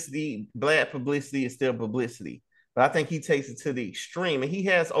publicity, bad publicity is still publicity. But I think he takes it to the extreme, and he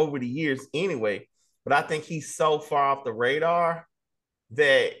has over the years anyway. But I think he's so far off the radar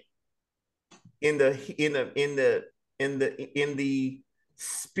that in the in the in the in the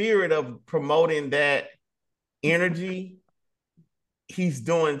spirit of promoting that energy, he's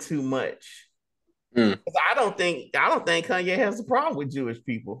doing too much. Mm. I don't think Kanye has a problem with Jewish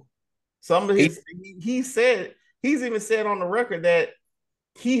people. Some of He, his he said he's even said on the record that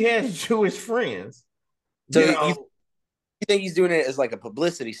he has Jewish friends. so You you know, think he's doing it as like a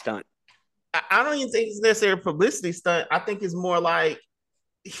publicity stunt? I don't even think it's necessarily a publicity stunt. I think it's more like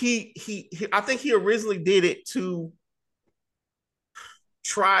I think he originally did it to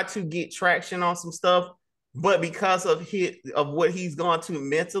try to get traction on some stuff, but because of what he's gone to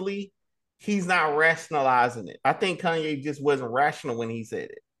mentally, he's not rationalizing it. I think Kanye just wasn't rational when he said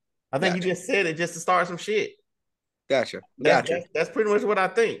it. I think he Gotcha. just said it just to start some shit. Gotcha. That's Gotcha. that's, that's pretty much what I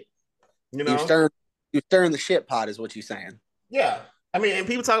think. You You're know? stirring you're stirring the shit pot is what you're saying. Yeah. I mean, and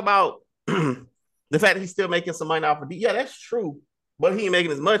people talk about the fact that he's still making some money off of yeah, that's true, but he ain't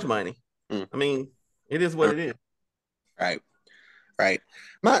making as much money. Mm. I mean, it is what it is. Right. Right.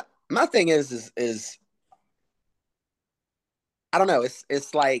 My thing is I don't know,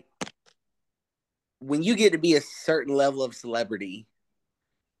 it's like when you get to be a certain level of celebrity,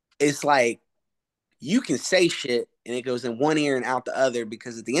 it's like you can say shit and it goes in one ear and out the other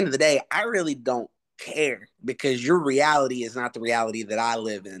because at the end of the day, I really don't care because your reality is not the reality that I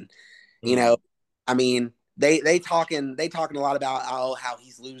live in. You know, I mean, they talking a lot about how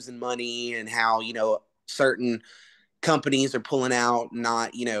he's losing money and how, certain companies are pulling out,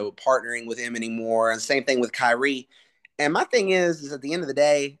 not, partnering with him anymore. And same thing with Kyrie. And my thing is at the end of the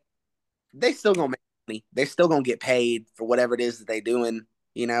day, they still gonna make money. They're still gonna get paid for whatever it is that they're doing,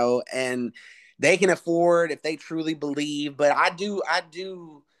 and they can afford if they truly believe. But I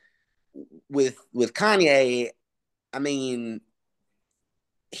do with Kanye, I mean,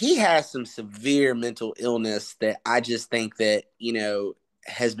 he has some severe mental illness that I just think that,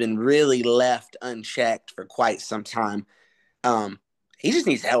 has been really left unchecked for quite some time. He just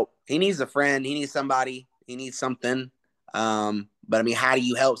needs help. He needs a friend. He needs somebody. He needs something. But I mean, how do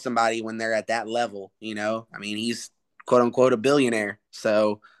you help somebody when they're at that level? I mean, he's quote unquote a billionaire.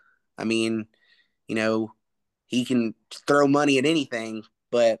 So, I mean, you know, he can throw money at anything.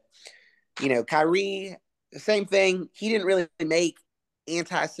 But, Kyrie, the same thing. He didn't really make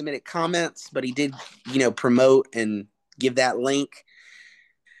anti-Semitic comments, but he did, promote and give that link.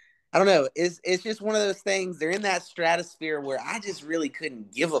 I don't know. It's just one of those things. They're in that stratosphere where I just really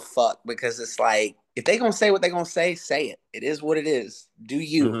couldn't give a fuck because it's like if they gonna say what they gonna say it. It is what it is. Do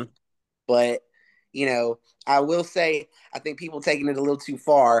you? Mm-hmm. But I will say I think people taking it a little too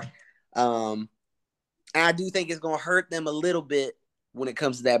far. And I do think it's gonna hurt them a little bit when it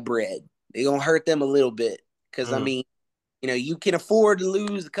comes to that bread. It's gonna hurt them a little bit because I mean, you can afford to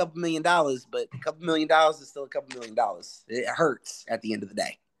lose a couple $1,000,000, but a couple $1,000,000 is still a couple $1,000,000. It hurts at the end of the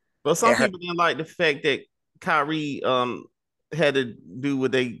day. But some people didn't like the fact that Kyrie had to do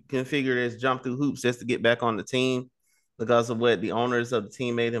what they configured as jump through hoops just to get back on the team because of what the owners of the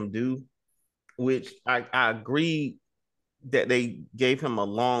team made him do, which I agree that they gave him a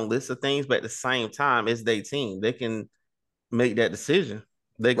long list of things, but at the same time, it's their team. They can make that decision.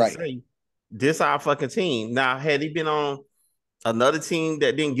 They can Right. say, this our fucking team. Now, had he been on another team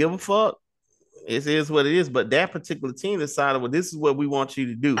that didn't give a fuck, it is what it is. But that particular team decided, well, this is what we want you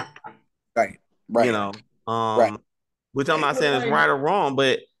to do. Right. You Right. know, Right. which I'm not But saying is like, right or wrong,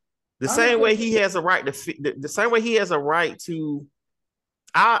 but the I'm same way just he has a right to the same way he has a right to,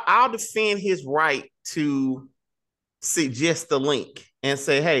 I'll defend his right to suggest the link and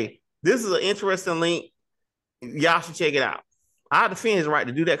say, hey, this is an interesting link. Y'all should check it out. I defend his right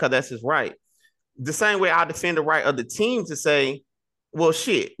to do that because that's his right. The same way I defend the right of the team to say, well,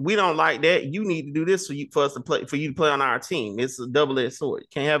 shit, we don't like that. You need to do this for us to play for you to play on our team. It's a double-edged sword. You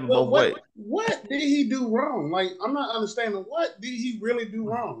can't have it But both ways. what did he do wrong? Like I'm not understanding what did he really do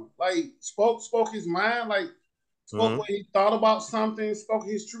wrong? Like spoke his mind, like spoke Mm-hmm. what he thought about something, spoke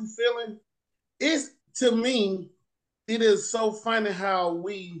his true feeling. It's to me, it is so funny how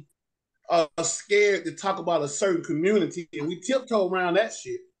we are scared to talk about a certain community and we tiptoe around that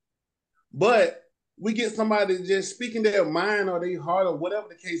shit. But we get somebody just speaking their mind or their heart or whatever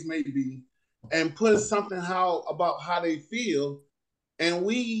the case may be, and put something about how they feel, and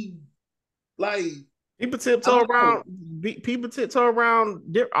we like People I tiptoe don't know. around. People tiptoe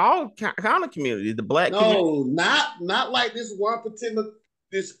around all kind of communities. The black community. No, not like this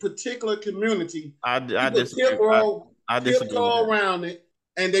particular community. I People disagree. I disagree with tiptoe that. around it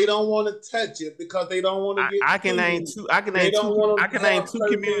and they don't want to touch it because they don't want to get. I can name two. I can name two. I can name two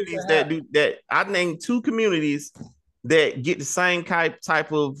communities that do that. I name two communities that get the same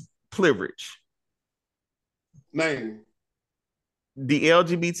type of privilege. Name the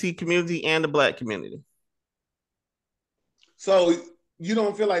LGBT community and the Black community. So you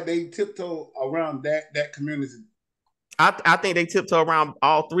don't feel like they tiptoe around that community? I think they tiptoe around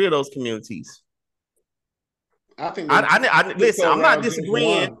all three of those communities. I think. Listen. I'm not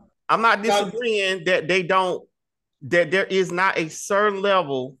disagreeing. I'm not disagreeing that they don't. That there is not a certain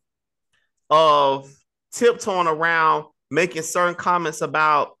level of tiptoeing around making certain comments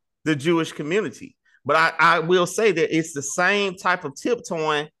about the Jewish community. But I will say that it's the same type of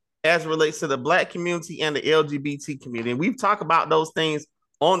tiptoeing as relates to the Black community and the LGBT community. And we've talked about those things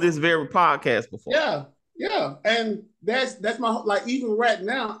on this very podcast before. Yeah. And that's my, like, even right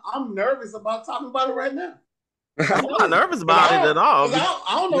now, I'm nervous about talking about it right now. I'm not nervous about it at all.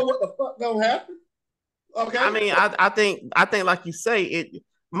 I don't know what the fuck gonna happen. Okay. I mean, I think like you say, it.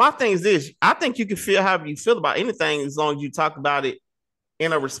 My thing is this: I think you can feel however you feel about anything as long as you talk about it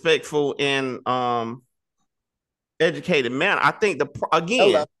in a respectful and educated manner. I think the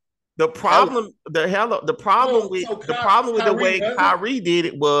problem with the way Kyrie did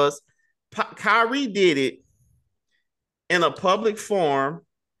it was Kyrie did it in a public forum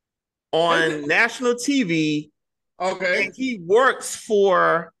on national TV. Okay. And he works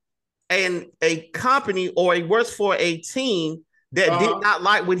for a company, or he works for a team that did not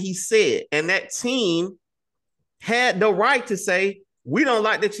like what he said. And that team had the right to say, we don't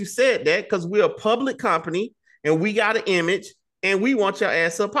like that you said that because we're a public company and we got an image and we want your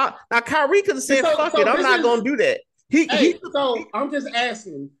ass up. Now, Kyrie could have said, fuck it, I'm not going to do that. So I'm just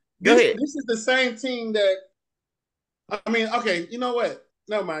asking. Go ahead. This is the same team that, I mean, okay, you know what?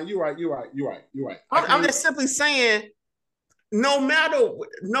 Never mind. You're right. I'm just simply saying, no matter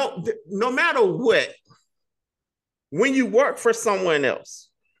what, when you work for someone else,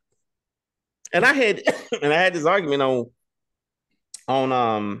 and I had this argument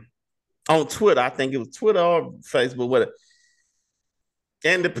on Twitter. I think it was Twitter or Facebook, whatever.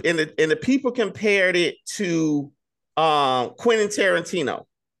 And the people compared it to Quentin Tarantino.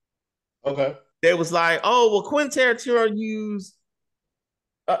 Okay. They was like, oh, well, Quentin Tarantino used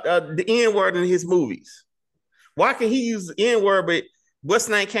the N-word in his movies. Why can he use the N-word, but what's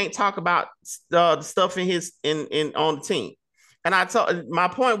name can't talk about the stuff in on the team? And my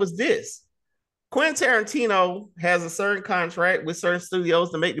point was this: Quentin Tarantino has a certain contract with certain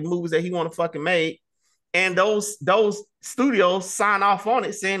studios to make the movies that he want to fucking make, and those studios sign off on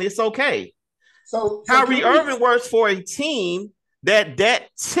it saying it's okay. So Kyrie Irving works for a team that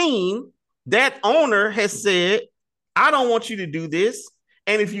owner has said, I don't want you to do this.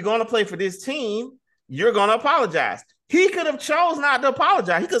 And if you're going to play for this team, you're going to apologize. He could have chose not to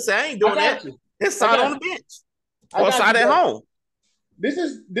apologize. He could say, I ain't doing that. And sat on the bench or sat at home. This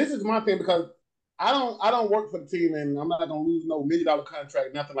is my thing, because I don't work for the team, and I'm not going to lose no $1 million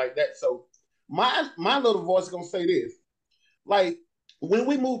contract, nothing like that. So my little voice is going to say this. Like, when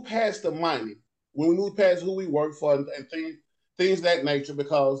we move past the money, when we move past who we work for and things of that nature,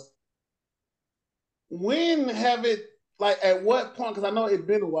 because when have it, like, at what point, because I know it's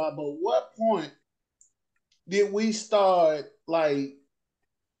been a while, but what point did we start, like,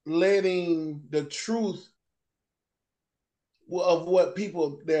 letting the truth of what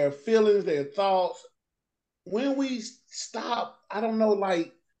people, their feelings, their thoughts, when we stop, I don't know,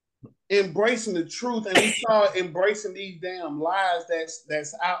 like, embracing the truth, and we start embracing these damn lies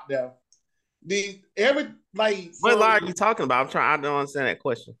that's out there. What lie are you talking about? I don't understand that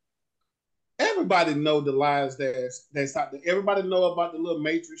question. Everybody know the lies that's out there. Everybody know about the little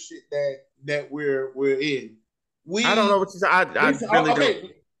matrix shit that we're in. I don't know what you said. I really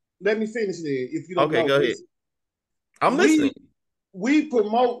don't. Let me finish there. If you don't know, go ahead. I'm listening. We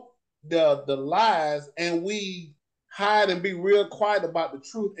promote the lies, and we hide and be real quiet about the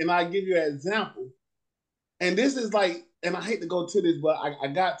truth. And I give you an example. And this is like, and I hate to go to this, but I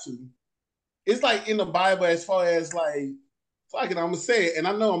got to. It's like in the Bible, as far as like, fuck it, I'm gonna say it, and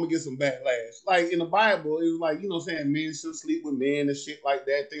I know I'm gonna get some backlash. Like in the Bible, it was like, you know what I'm saying, men should sleep with men and shit like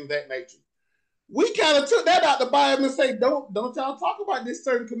that, things of that nature. We kind of took that out the Bible and say, don't y'all talk about this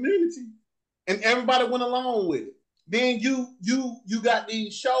certain community, and everybody went along with it. Then you got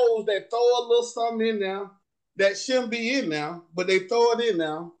these shows that throw a little something in there that shouldn't be in now, but they throw it in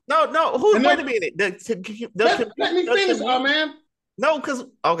now. No. Wait a minute. Let me finish, man. No, because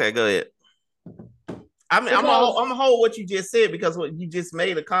okay, go ahead. I mean, I'm gonna hold what you just said, because what you just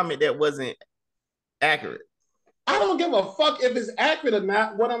made a comment that wasn't accurate. I don't give a fuck if it's accurate or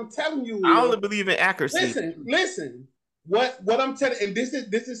not. What I'm telling you is, I only believe in accuracy. Listen. what I'm telling, and this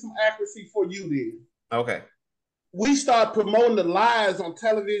is some accuracy for you. Then Okay. we start promoting the lies on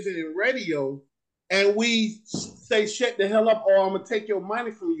television and radio, and we say shut the hell up, or I'm gonna take your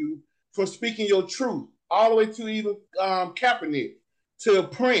money from you for speaking your truth. All the way to even Kaepernick, to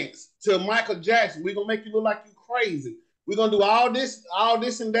Prince, to Michael Jackson. We're gonna make you look like you crazy. We're gonna do all this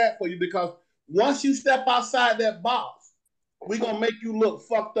and that for you because once you step outside that box, we're gonna make you look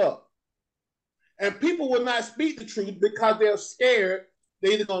fucked up. And people will not speak the truth because they're scared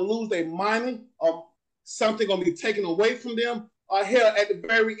they're either gonna lose their money or something gonna be taken away from them, or hell, at the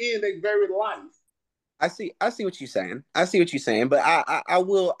very end, their very life. I see what you're saying. I see what you're saying, but I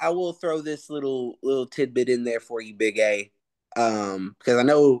will throw this little tidbit in there for you, Big A. Because I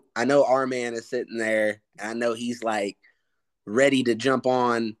know our man is sitting there, and I know he's like ready to jump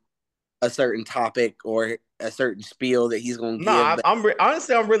on a certain topic or a certain spiel that he's going to No, give.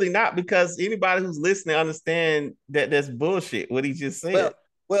 Honestly, I'm really not, because anybody who's listening understand that that's bullshit. What he just said.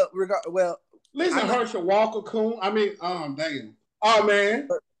 Well, listen, Herschel Walker Coon. I mean, damn. Oh man.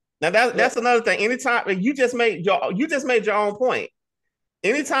 Now that's another thing. Anytime you just made your own point.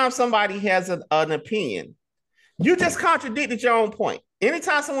 Anytime somebody has an opinion, you just contradicted your own point.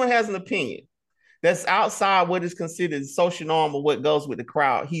 Anytime someone has an opinion that's outside what is considered social norm or what goes with the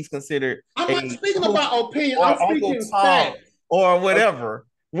crowd, he's considered. I'm not speaking about opinion. I'm speaking facts or whatever.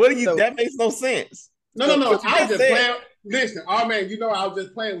 What do you? That makes no sense. No. I was just playing. Listen, oh man, I was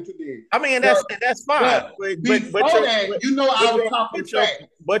just playing with you then. I mean, that's fine. But before that, I was talking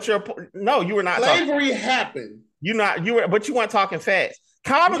facts. No, you were not. Slavery happened. But you weren't talking facts.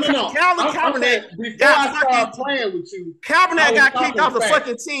 Calvin Kaepernick before I started playing with you. Kaepernick got kicked off the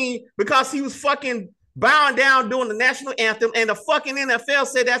fucking team because he was fucking bowing down doing the national anthem, and the fucking NFL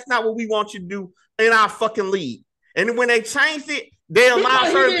said that's not what we want you to do in our fucking league. And when they changed it, they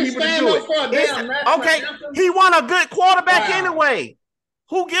allowed certain people to do it. Okay, he won a good quarterback anyway.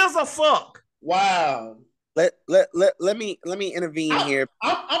 Who gives a fuck? Wow. Let me intervene here.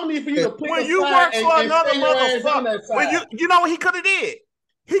 I'm gonna need for you to pick when you work for another motherfucker. You know what he could have did?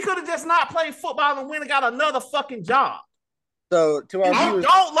 He could have just not played football and went and got another fucking job. So to our viewers,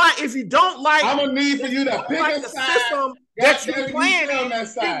 if you don't like, I'm gonna need for you to pick a system that you're playing in.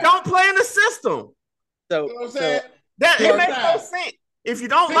 Don't play in the system. So it makes no sense. If you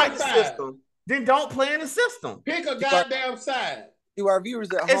don't like the system, then don't play in the system. Pick a goddamn side. To our viewers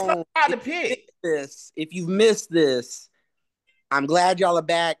at home, if you've missed this, I'm glad y'all are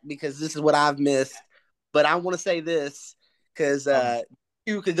back because this is what I've missed. But I want to say this because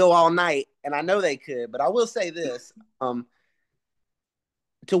you could go all night, and I know they could. But I will say this: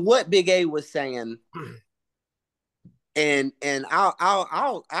 to what Big A was saying, and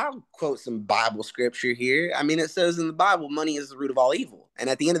I'll quote some Bible scripture here. I mean, it says in the Bible, money is the root of all evil, and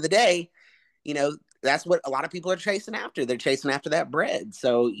at the end of the day, that's what a lot of people are chasing after. They're chasing after that bread.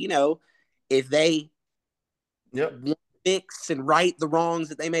 So, if they fix and right the wrongs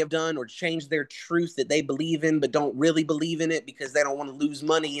that they may have done or change their truth that they believe in but don't really believe in it because they don't want to lose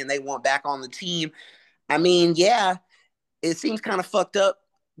money and they want back on the team. I mean, yeah, it seems kind of fucked up,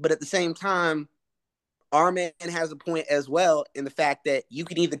 but at the same time, our man has a point as well in the fact that you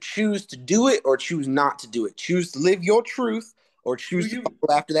can either choose to do it or choose not to do it. Choose to live your truth or choose to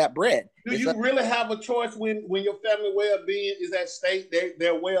follow after that bread. Do you really have a choice when your family well-being is at stake?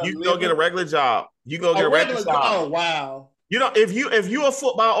 Their well-being. You can go get a regular job. You go get a regular job. Oh wow! If you're a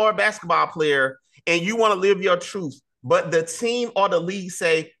football or a basketball player and you want to live your truth, but the team or the league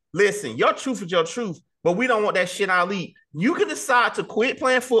say, "Listen, your truth is your truth, but we don't want that shit in our league." You can decide to quit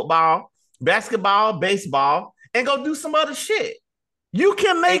playing football, basketball, baseball, and go do some other shit. You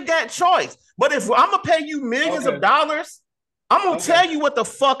can make that choice. But if I'm gonna pay you millions of dollars, I'm going to tell you what the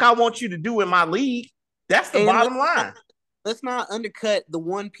fuck I want you to do in my league. That's the bottom line. Let's not undercut the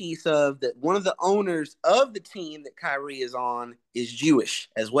one piece of that. One of the owners of the team that Kyrie is on is Jewish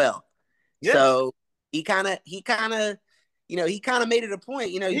as well. Yes. So he kind of made it a point.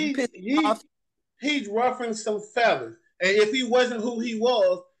 He's roughing some fellas. And if he wasn't who he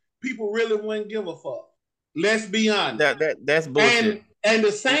was, people really wouldn't give a fuck. Let's be honest. That's bullshit. And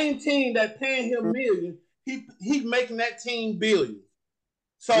the same team that paying him millions, he's making that team billions.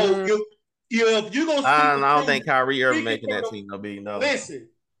 So if you gonna, I don't think Kyrie ever making that team no billion dollars. Listen,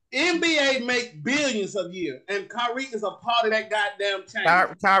 NBA make billions a year, and Kyrie is a part of that goddamn chain.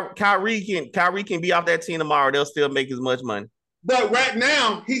 Kyrie can be off that team tomorrow. They'll still make as much money. But right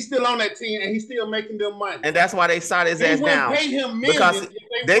now, he's still on that team, and he's still making them money. And that's why they sat his ass down. Pay him because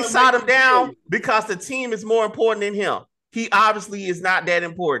they sat him down because the team is more important than him. He obviously is not that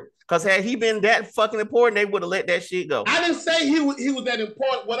important. Because had he been that fucking important, they would have let that shit go. I didn't say he was that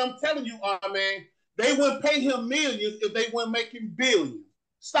important. What I'm telling you, man, they wouldn't pay him millions if they wouldn't make him billions.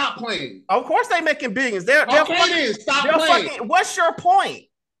 Stop playing. Of course they making billions. They're okay fucking, then, stop playing. Fucking, what's your point?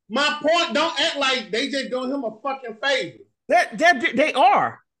 My point, don't act like they just doing him a fucking favor. They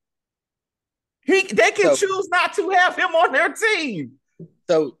are. They can choose not to have him on their team.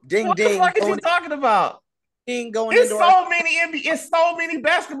 So ding what ding. What the fuck is he talking about? It's so many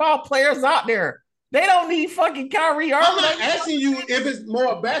basketball players out there. They don't need fucking Kyrie. I'm not asking you if it's more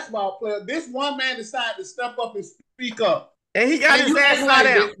a basketball player. This one man decided to step up and speak up. And he got his ass out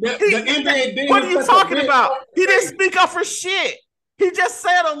there. What are you talking about? He didn't speak up for shit. He just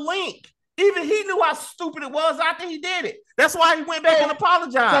said a link. Even he knew how stupid it was after he did it. That's why he went back and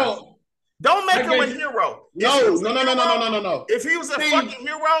apologized. Don't make him a hero. No. If he was a fucking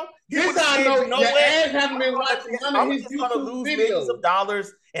hero, this I know. Your ass haven't been watching none of his YouTube videos. Millions of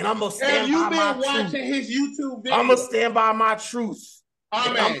dollars, and I'm gonna stand by my truth. Have you been watching his YouTube videos? I'm gonna stand by my truth.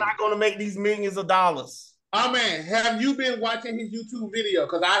 I'm not gonna make these millions of dollars. Have you been watching his YouTube video?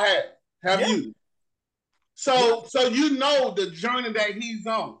 Because I have. Have you? So you know the journey that he's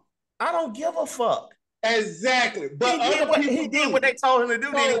on. I don't give a fuck. Exactly. But he did what they told him to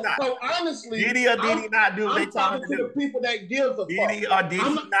do, did he not? So honestly, did he or did he not do what they told him to do? The people that give a fuck. Did he or did he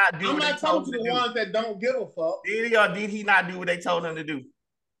not do I'm what not they told him talking to to do? the ones that don't give a fuck. Did he or did he not do what they told him to do?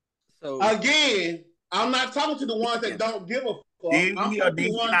 So again, I'm not talking to the ones that don't give a fuck. Did he or did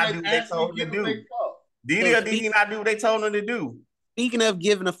he not do what they told him to do? Did he or did he not do what they told him to do? Speaking of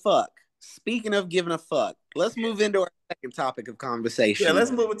giving a fuck, let's move into our second topic of conversation. Yeah, let's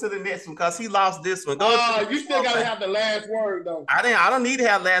move it to the next one because he lost this one. You still gotta have the last word though. I don't need to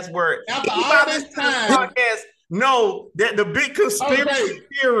have last word. After all this time, know that the big conspiracy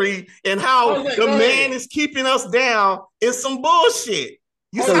theory and how the man is keeping us down is some bullshit.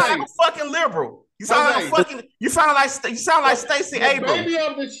 You sound like a fucking liberal. You sound like a fucking. You sound like Stacey Abrams. Baby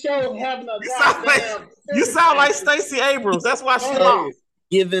of the show having a you sound like Stacey Abrams. That's why she lost.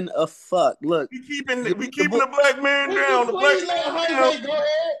 Giving a fuck. Look, we keeping the black man down. The black man down.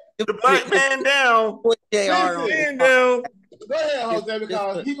 The black man down. Go ahead, Jose,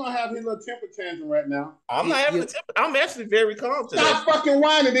 because he's gonna have his little temper tantrum right now. I'm not having a temper. I'm actually very calm today. Stop fucking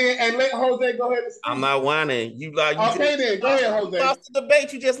whining then and let Jose go ahead and speak. I'm not whining. Then go ahead, Jose. You lost the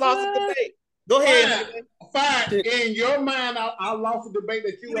debate. You just lost the debate. Go ahead. Fine. In your mind, I lost the debate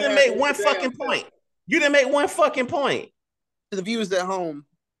that you didn't make one fucking point. You didn't make one fucking point. To the viewers at home,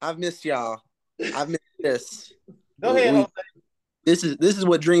 I've missed y'all. I've missed this. Go ahead, Jose. This is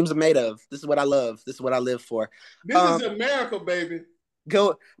what dreams are made of. This is what I love. This is what I live for. This is America, baby.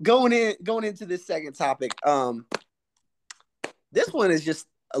 Going into this second topic. This one is just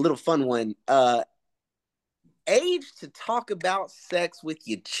a little fun one. Age to talk about sex with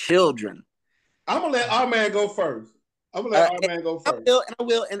your children. I'm gonna let our man go first. I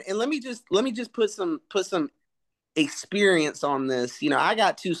will. And let me just put some experience on this. You know, I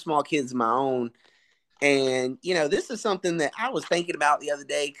got two small kids of my own, and you know, this is something that I was thinking about the other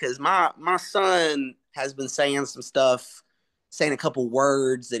day because my son has been saying some stuff, saying a couple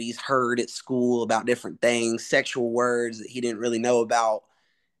words that he's heard at school about different things, sexual words that he didn't really know about.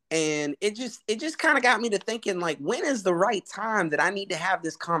 And it just kind of got me to thinking, like, when is the right time that I need to have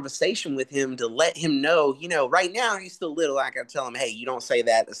this conversation with him to let him know, you know, right now he's still little. I gotta tell him, hey, you don't say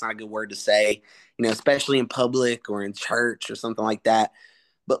that. That's not a good word to say, you know, especially in public or in church or something like that.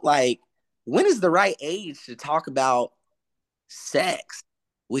 But like, when is the right age to talk about sex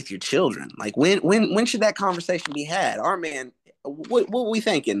with your children? Like, when should that conversation be had? Our man, what are we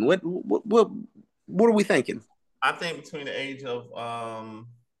thinking? What are we thinking? I think between the age of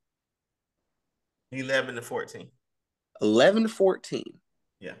 11 to 14. 11 to 14.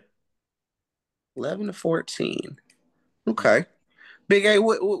 Yeah. 11 to 14. Okay. Big A,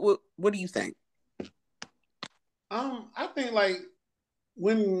 what do you think? I think like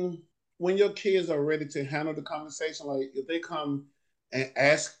when your kids are ready to handle the conversation, like if they come and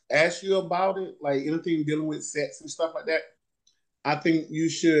ask you about it, like anything dealing with sex and stuff like that, I think you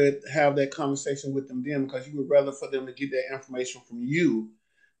should have that conversation with them then, because you would rather for them to get that information from you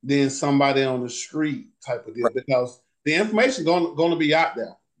than somebody on the street type of deal. Right. Because the information going to be out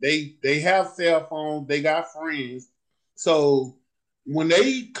there. They have cell phones, they got friends. So when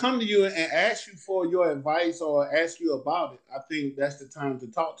they come to you and ask you for your advice or ask you about it, I think that's the time to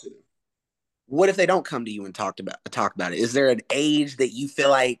talk to them. What if they don't come to you and talk about it? Is there an age that you feel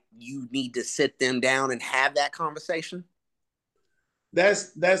like you need to sit them down and have that conversation?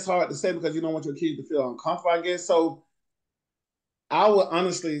 That's hard to say because you don't want your kids to feel uncomfortable, I guess. So I would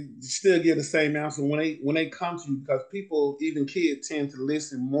honestly still give the same answer when they come to you, because people, even kids, tend to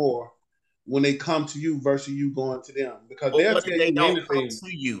listen more when they come to you versus you going to them, because they'll tell you anything. To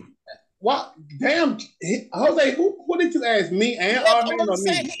you? What? Damn, Jose, who did you ask? Me and Armin or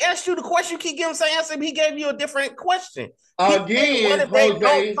me? He asked you the question. You keep giving him the same answer. He gave you a different question. Again, what if Jose, they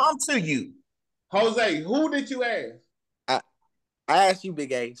don't come to you? Jose, who did you ask? I asked you,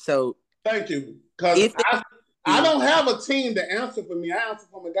 Big A. So thank you, because I don't have a team to answer for me. I answer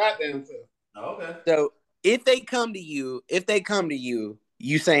for my goddamn self. Okay. So if they come to you,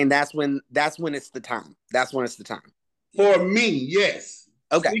 you saying that's when it's the time. That's when it's the time. For me, yes.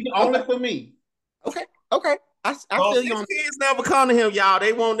 Okay. Speaking only for me. Okay. I feel you on. Kids never come to him, y'all.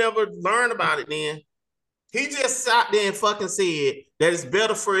 They won't never learn about it. Then he just sat there and fucking said that it's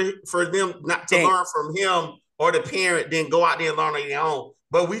better for them not to learn from him or the parent than go out there and learn on their own.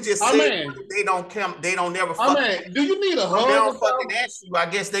 But we just said they don't come. They don't never. Do you need a hug? They don't fucking ask you. I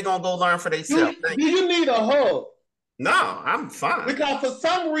guess they're gonna go learn for themselves. Do you need a hug? No, I'm fine. Because for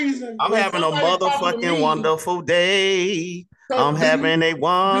some reason, I'm having a motherfucking wonderful day. I'm having a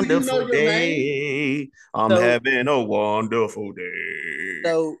wonderful day. I'm having a wonderful day.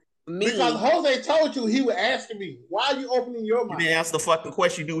 So me, because Jose told you he was asking me, why are you opening your mouth? You didn't answer the fucking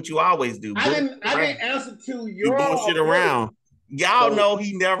question. You do what you always do. I didn't answer to your. You bullshit around. Y'all know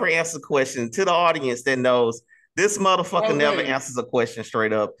he never answers a question. To the audience that knows, this motherfucker never answers a question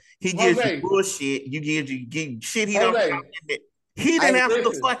straight up. He gives you bullshit. You give shit he don't. He didn't answer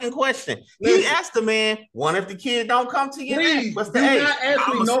the fucking question. He asked the man, "What if the kid don't come to you? Please, what's the age?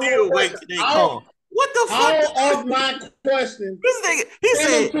 I'm still wait till they come." What the fuck? All of my questions. This nigga, he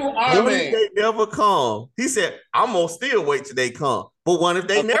said, "What if they never come?" He said, "I'm gonna still wait till they come." But what if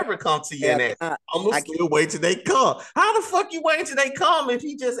they never come to you? I'm gonna still wait till they come. How the fuck you wait till they come if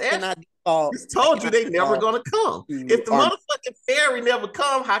he just asked? Just told you they never gonna come. If the motherfucking fairy never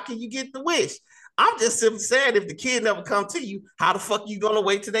come, how can you get the wish? I'm just simply saying, if the kid never come to you, how the fuck you gonna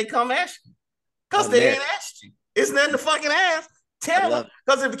wait till they come ask you? Because they ain't asked you. It's nothing to fucking ask. Tell them.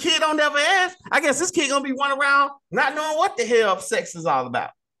 Because if the kid don't never ask, I guess this kid gonna be running around not knowing what the hell sex is all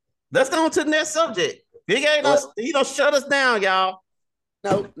about. Let's go on to the next subject. Big A, he don't shut us down, y'all.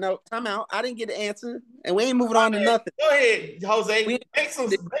 No, time out. I didn't get the answer, and we ain't moving on to nothing. Go ahead, Jose.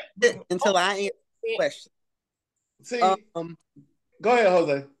 Until I answer the question. See, go ahead,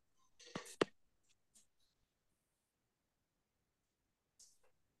 Jose.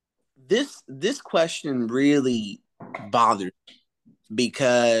 This question really bothered me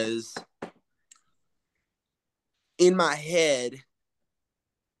because in my head,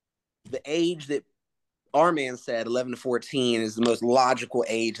 the age that our man said, 11 to 14, is the most logical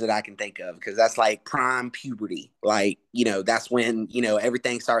age that I can think of, because that's like prime puberty. Like, that's when,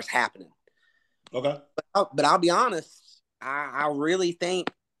 everything starts happening. Okay. But I'll be honest, I really think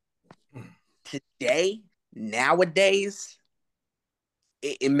nowadays,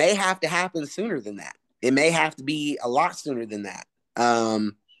 it may have to happen sooner than that. It may have to be a lot sooner than that.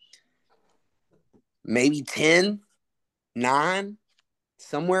 Maybe 10, 9,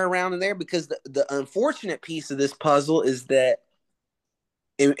 somewhere around in there, because the unfortunate piece of this puzzle is that,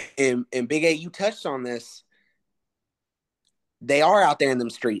 and Big A, you touched on this, they are out there in them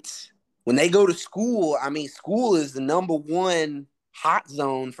streets. When they go to school, school is the number one hot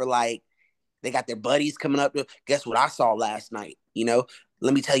zone for, like, they got their buddies coming up to, guess what I saw last night?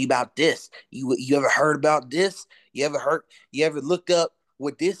 Let me tell you about this. You ever heard about this? You ever looked up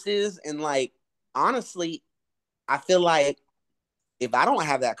what this is? And, like, honestly, I feel like if I don't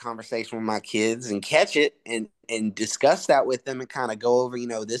have that conversation with my kids and catch it and discuss that with them and kind of go over,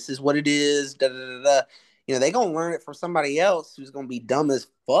 this is what it is, they're going to learn it from somebody else who's going to be dumb as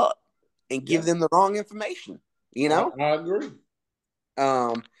fuck and give them the wrong information, I agree.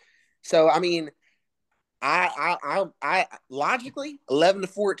 So, I logically 11 to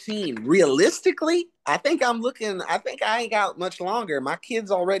 14, realistically, I think I ain't got much longer. My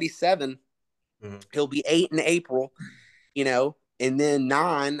kid's already 7. Mm-hmm. He'll be 8 in April, and then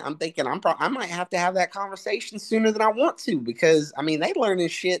 9. I'm thinking I might have to have that conversation sooner than I want to, because they learning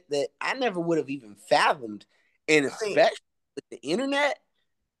shit that I never would have even fathomed, and especially with the internet.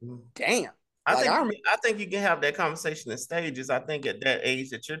 Damn. I think you can have that conversation in stages. I think at that age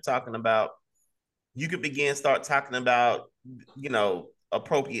that you're talking about, you could start talking about,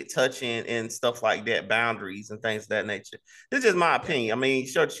 appropriate touching and stuff like that, boundaries and things of that nature. This is just my opinion.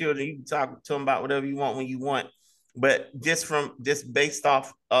 Show children, you can talk to them about whatever you want when you want, but just based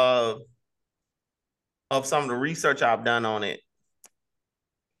off of some of the research I've done on it,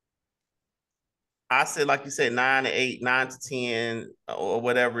 I said, like you said, 9 to 8, 9 to 10, or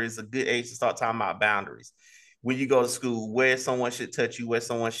whatever is a good age to start talking about boundaries. When you go to school, where someone should touch you, where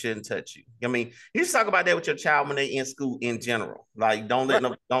someone shouldn't touch you. You just talk about that with your child when they're in school in general. Like, don't let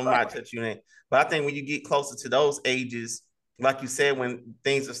them, don't not touch you in. But I think when you get closer to those ages, like you said, when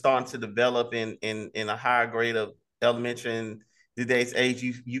things are starting to develop in a higher grade of elementary and today's age,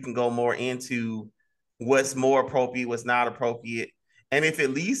 you can go more into what's more appropriate, what's not appropriate. And if it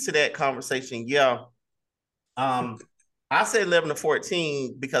leads to that conversation, yeah. I say 11 to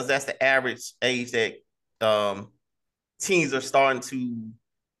 14 because that's the average age that teens are starting to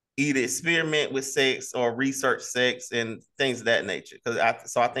either experiment with sex or research sex and things of that nature.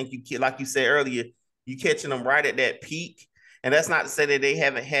 So I think like you said earlier, you catching them right at that peak, and that's not to say that they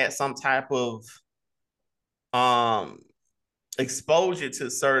haven't had some type of um exposure to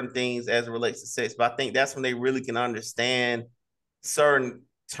certain things as it relates to sex, but I think that's when they really can understand certain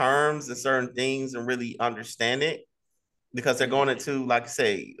terms and certain things and really understand it because they're going into, like I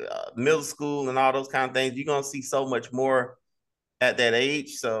say, middle school and all those kind of things. You're going to see so much more at that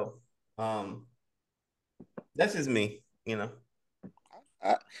age. So that's just me, you know.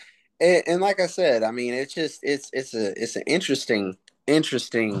 And like I said, I mean, it's just it's an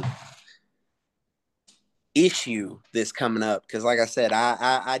interesting issue that's coming up because, like I said,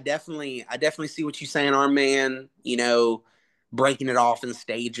 I definitely see what you're saying, our man. You know, breaking it off in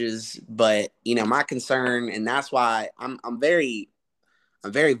stages, but you know, my concern, and that's why I'm very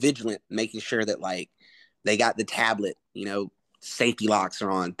vigilant, making sure that like they got the tablet. You know, safety locks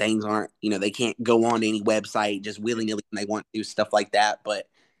are on. Things aren't, you know, they can't go on any website just willy nilly when they want to do stuff like that. But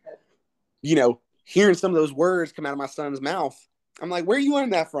you know, hearing some of those words come out of my son's mouth, I'm like, where are you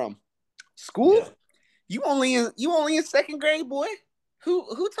learning that from? School? Yeah. You only in second grade, boy. Who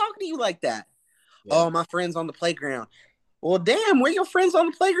talking to you like that? Yeah. Oh, my friends on the playground. Well, damn, where your friends on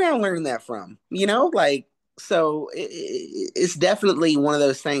the playground learning that from? You know, like, so it's definitely one of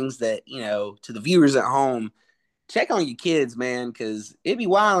those things that, you know, to the viewers at home, check on your kids, man, because it be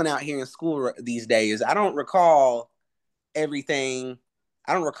wilding out here in school these days. I don't recall everything.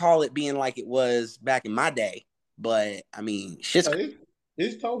 I don't recall it being like it was back in my day, but I mean, shit's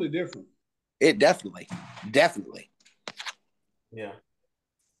it's totally different. It definitely. Yeah.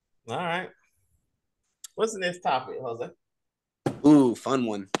 All right. What's the next topic, Jose? Ooh, fun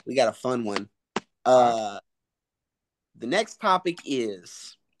one. We got a fun one. The next topic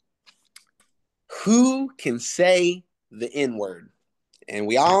is who can say the N-word? And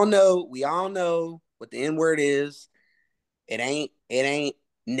we all know what the N-word is. It ain't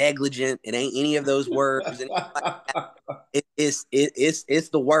negligent. It ain't any of those words. It's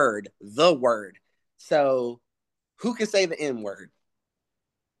the word. So who can say the N-word?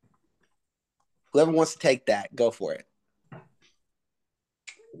 Whoever wants to take that, go for it.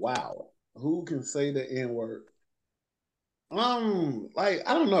 Wow. Who can say the N-word? Like,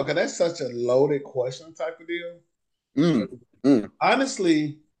 I don't know, because that's such a loaded question type of deal.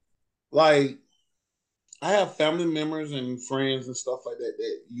 Honestly, like, I have family members and friends and stuff like that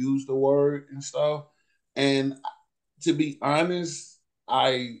that use the word and stuff. And to be honest,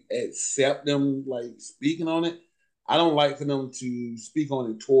 I accept them like speaking on it. I don't like for them to speak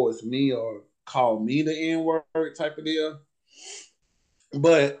on it towards me or call me the N-word type of deal.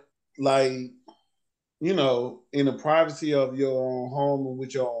 But like, you know, in the privacy of your own home and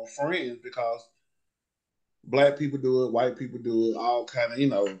with your own friends, because Black people do it, white people do it, all kind of, you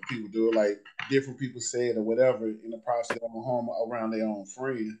know, people do it, like different people say it or whatever in the privacy of their own home around their own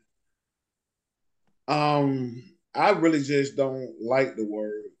friend. I really just don't like the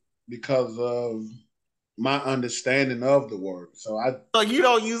word because of my understanding of the word. So you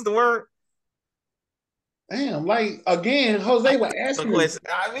don't use the word? Damn, like again, Jose would ask me because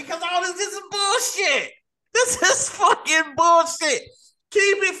all this is bullshit. This is fucking bullshit.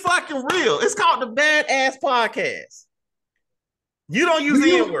 Keep it fucking real. It's called the Badass Podcast. You don't use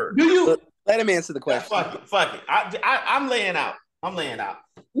the N-word. Do you? Let him answer the question. Yeah, fuck it. I'm laying out.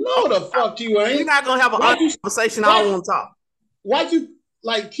 No, the fuck you ain't. We're not gonna have a conversation. I don't want to talk. Why'd you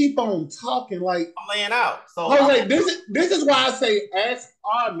like keep on talking? Like I'm laying out. So Jose, this is why I say ask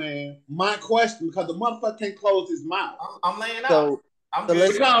our man my question because the motherfucker can't close his mouth. I'm laying out.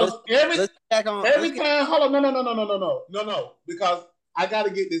 Because every time, hold on, no, because I got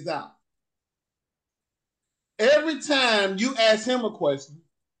to get this out. Every time you ask him a question,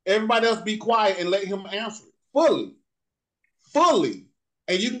 everybody else be quiet and let him answer it fully.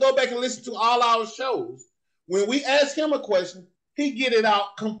 And you can go back and listen to all our shows. When we ask him a question, he get it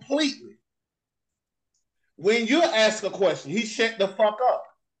out completely. When you ask a question, he shut the fuck up.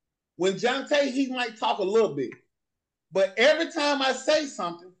 When John Tate, he might talk a little bit. But every time I say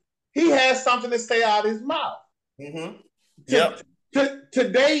something, he has something to say out of his mouth. Mm-hmm.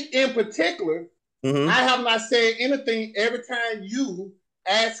 Today in particular, I have not said anything every time you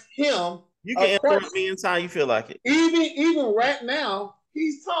ask him. You can interrupt me anytime you feel like it. Even right now,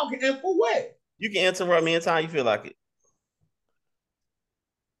 he's talking. And for what? You can interrupt me anytime you feel like it.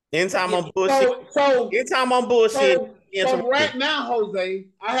 Anytime I'm bullshit. Anytime I'm bullshit. So right now, Jose,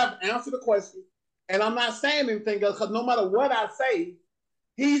 I have answered the question, and I'm not saying anything else because no matter what I say,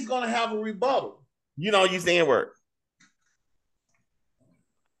 he's gonna have a rebuttal. You don't use the N-word.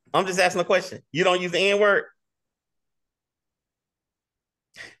 I'm just asking a question. You don't use the N-word?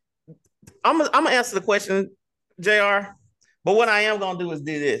 I'm gonna answer the question, JR. But what I am gonna do is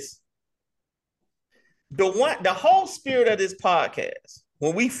do this. The whole spirit of this podcast,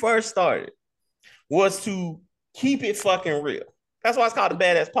 when we first started, was to keep it fucking real. That's why it's called the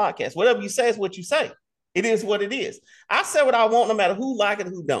Badass Podcast. Whatever you say is what you say. It is what it is. I say what I want, no matter who like it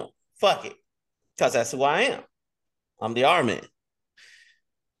and who don't. Fuck it, because that's who I am. I'm the R man.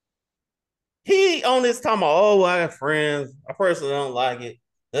 He on this time, oh, I got friends. I personally don't like it.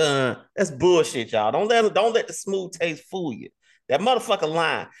 That's bullshit, y'all. Don't let the smooth taste fool you. That motherfucker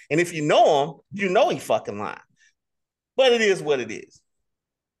lying. And if you know him, you know he fucking lying. But it is what it is.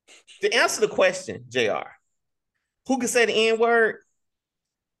 To answer the question, JR, who can say the N-word?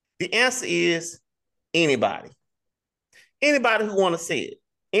 The answer is anybody. Anybody who want to say it.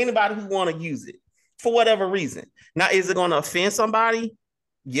 Anybody who want to use it for whatever reason. Now, is it going to offend somebody?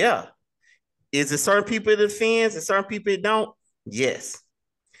 Yeah. Is it certain people it offends and certain people it don't? Yes.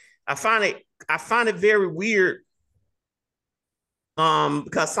 I find it very weird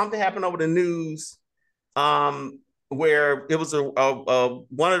because something happened over the news where it was a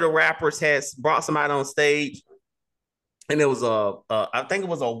one of the rappers has brought somebody on stage, and it was I think it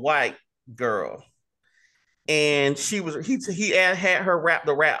was a white girl, and he had her rap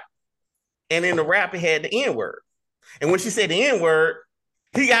the rap, and in the rap it had the N-word, and when she said the N-word,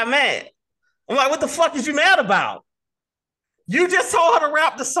 he got mad. I'm like, what the fuck is you mad about? You just told her to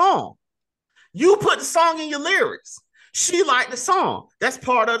rap the song. You put the song in your lyrics. She liked the song. That's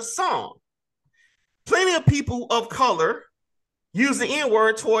part of the song. Plenty of people of color use the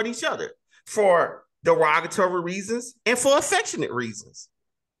N-word toward each other for derogatory reasons and for affectionate reasons.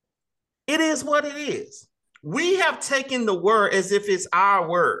 It is what it is. We have taken the word as if it's our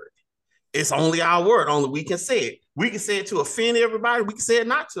word. It's only our word. Only we can say it. We can say it to offend everybody. We can say it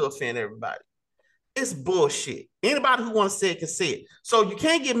not to offend everybody. It's bullshit. Anybody who wants to say it can say it. So you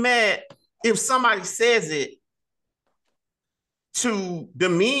can't get mad if somebody says it to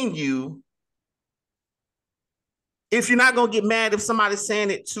demean you, if you're not going to get mad if somebody's saying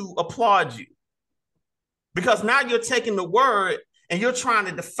it to applaud you. Because now you're taking the word and you're trying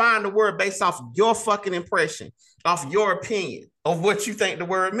to define the word based off your fucking impression, off your opinion of what you think the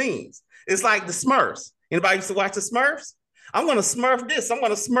word means. It's like the Smurfs. Anybody used to watch the Smurfs? I'm going to Smurf this. I'm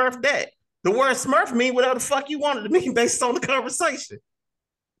going to Smurf that. The word Smurf mean whatever the fuck you want it to mean based on the conversation.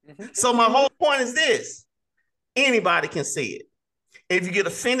 Mm-hmm. So my whole point is this. Anybody can say it. If you get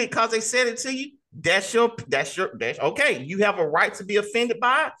offended because they said it to you, that's okay. You have a right to be offended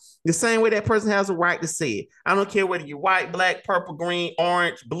by it the same way that person has a right to say it. I don't care whether you're white, black, purple, green,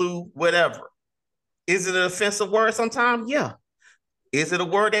 orange, blue, whatever. Is it an offensive word sometimes? Yeah. Is it a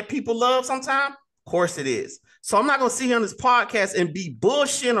word that people love sometimes? Of course it is. So I'm not going to sit here on this podcast and be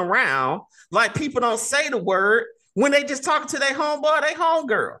bullshitting around like people don't say the word when they just talking to their homeboy, their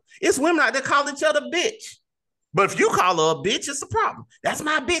homegirl. It's women out there call each other bitch. But if you call her a bitch, it's a problem. That's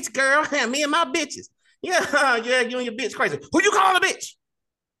my bitch, girl. Me and my bitches. Yeah, yeah, you and your bitch crazy. Who you calling a bitch?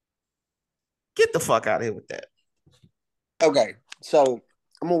 Get the fuck out of here with that. Okay, so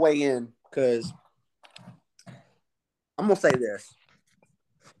I'm going to weigh in because I'm going to say this.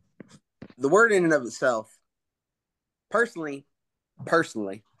 The word in and of itself, personally,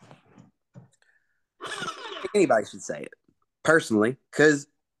 anybody should say it. Personally, because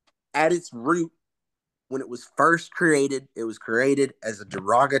at its root, when it was first created, it was created as a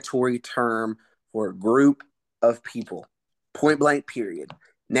derogatory term for a group of people. Point blank, period.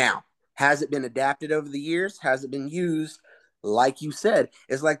 Now, has it been adapted over the years? Has it been used? Like you said,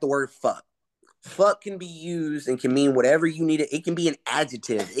 it's like the word fuck. Fuck can be used and can mean whatever you need it. It can be an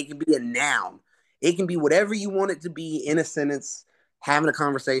adjective. It can be a noun. It can be whatever you want it to be in a sentence, having a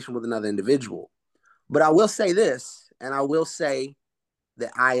conversation with another individual. But I will say this, and I will say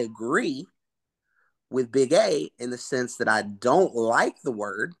that I agree with Big A in the sense that I don't like the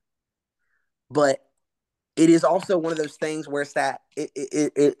word, but it is also one of those things where it's that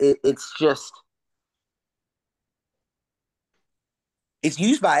it's just, it's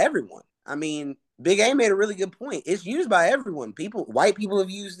used by everyone. I mean, Big A made a really good point. It's used by everyone. White people have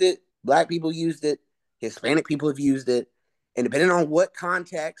used it, black people used it, Hispanic people have used it, and depending on what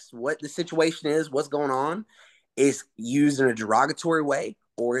context, what the situation is, what's going on, it's used in a derogatory way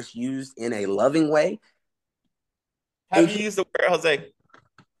or it's used in a loving way. Have you used the word, Jose?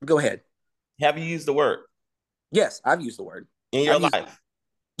 Go ahead. Have you used the word? Yes, I've used the word. In your life?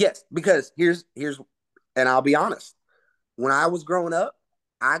 Yes, because and I'll be honest. When I was growing up,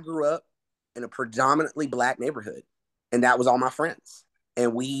 I grew up in a predominantly black neighborhood, and that was all my friends.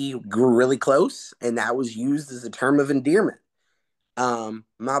 And we grew really close, and that was used as a term of endearment.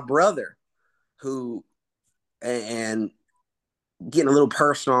 My brother, who and getting a little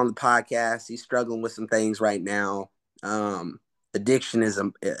personal on the podcast, he's struggling with some things right now. Um, addiction is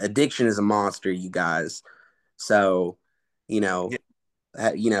a monster, you guys. So, you know,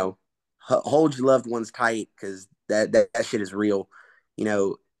 Yeah, you know, hold your loved ones tight because that shit is real. You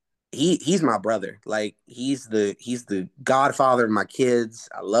know, he's my brother. Like he's the godfather of my kids.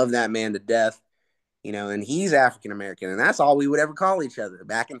 I love that man to death. You know, and he's African American, and that's all we would ever call each other,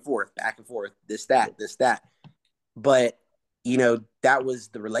 back and forth, this that, this that. But you know, that was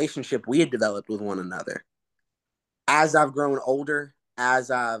the relationship we had developed with one another. As I've grown older,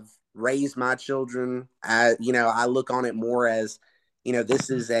 as I've raised my children, I look on it more as, this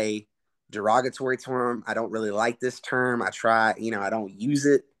is a derogatory term. I don't really like this term. I don't use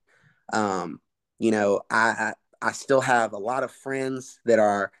it. Um, I still have a lot of friends that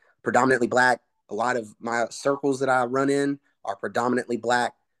are predominantly black. A lot of my circles that I run in are predominantly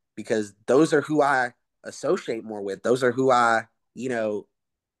black because those are who I associate more with. Those are who I'm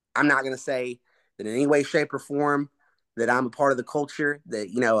not going to say that in any way, shape, or form that I'm a part of the culture,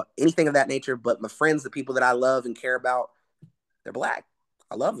 that, anything of that nature. But my friends, the people that I love and care about, they're black.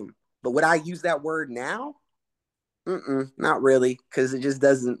 I love them. But would I use that word now? Not really, because it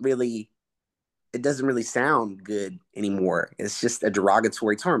doesn't really sound good anymore. It's just a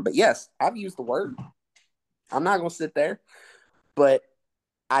derogatory term. But yes, I've used the word. I'm not going to sit there. But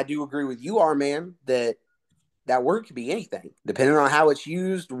I do agree with you, R man, that that word could be anything, depending on how it's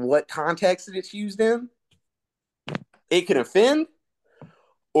used, what context that it's used in. It can offend,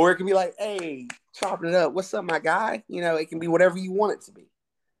 or it can be like, "Hey, chopping it up. What's up, my guy?" It can be whatever you want it to be.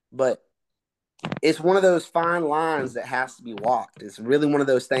 But it's one of those fine lines that has to be walked. It's really one of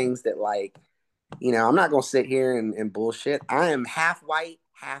those things that, like, I'm not gonna sit here and bullshit. I am half white,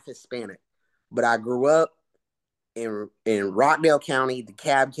 half Hispanic, but I grew up in Rockdale County,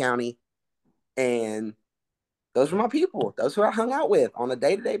 DeKalb County, and those were my people. Those who I hung out with on a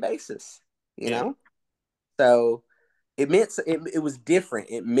day-to-day basis. You yeah. know, so it was different.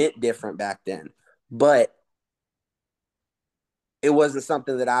 It meant different back then, but it wasn't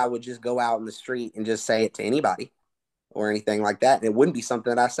something that I would just go out in the street and just say it to anybody or anything like that. And it wouldn't be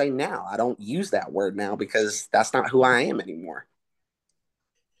something that I say now. I don't use that word now because that's not who I am anymore.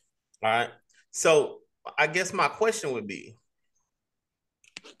 All right. So I guess my question would be,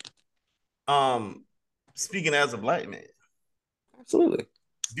 um, speaking as a black man, Absolutely.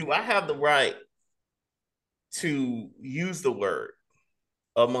 do I have the right to use the word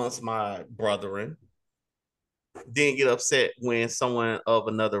amongst my brethren, then get upset when someone of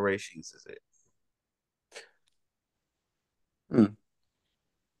another race uses it? Hmm.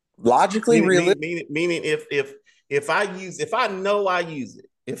 Logically, Meaning, realistic. meaning if I know I use it,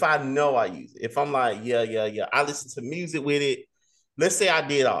 if I'm like, yeah, I listen to music with it. Let's say I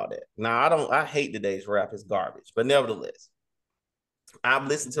did all that. Now I hate today's rap, it's garbage, but nevertheless, I've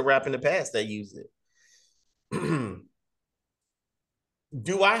listened to rap in the past that use it.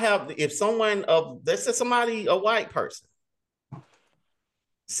 Do I have, if someone of, let's say somebody, a white person,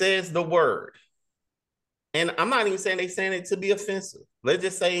 says the word, and I'm not even saying they saying it to be offensive. Let's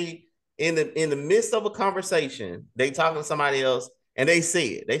just say in the midst of a conversation, they talking to somebody else and they say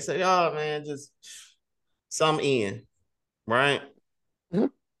it. They say, "Oh man, just some in," right?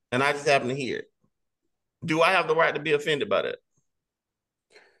 Mhm. And I just happen to hear it. Do I have the right to be offended by that?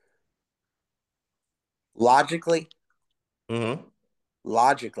 Logically, Mm-hmm.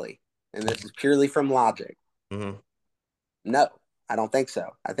 logically, and this is purely from logic. Mm-hmm. No, I don't think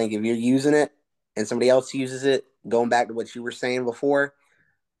so. I think if you're using it and somebody else uses it, going back to what you were saying before,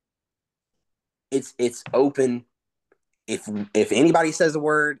 it's open. If anybody says a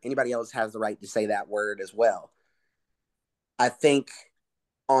word, anybody else has the right to say that word as well. I think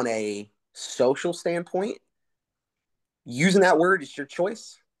on a social standpoint, using that word is your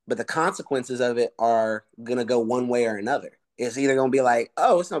choice, but the consequences of it are gonna go one way or another. It's either gonna be like,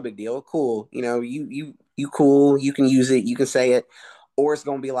 oh, it's no big deal, cool, you cool, you can use it, you can say it, or it's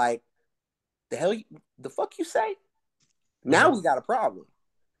gonna be like, the hell, the fuck you say? Now Mm-hmm. we got a problem.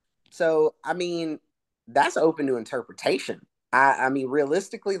 So I mean, that's open to interpretation. I mean,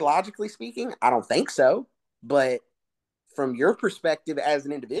 realistically, logically speaking, I don't think so. But from your perspective as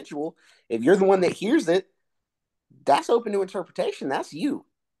an individual, if you're the one that hears it, that's open to interpretation. That's you.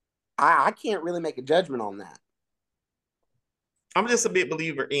 I can't really make a judgment on that. I'm just a big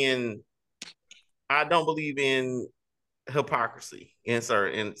believer in. I don't believe in hypocrisy in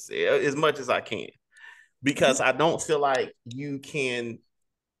certain, as much as I can, because I don't feel like you can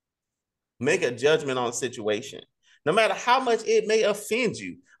make a judgment on a situation, no matter how much it may offend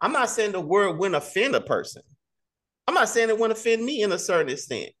you. I'm not saying the word wouldn't offend a person. I'm not saying it wouldn't offend me in a certain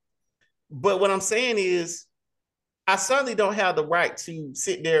extent. But what I'm saying is, I certainly don't have the right to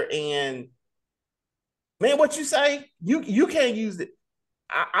sit there and, man, what you say, you can't use it.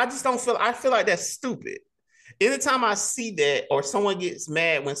 I just don't feel. I feel like that's stupid. Anytime I see that, or someone gets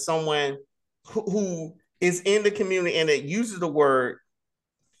mad when someone who is in the community and that uses the word,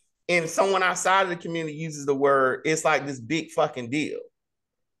 and someone outside of the community uses the word, it's like this big fucking deal.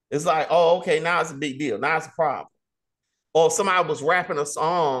 It's like, oh, okay, now it's a big deal. Now it's a problem. Or somebody was rapping a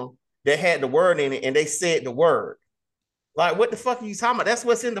song that had the word in it and they said the word. Like, what the fuck are you talking about? That's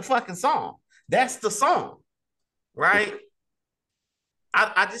what's in the fucking song. That's the song, right?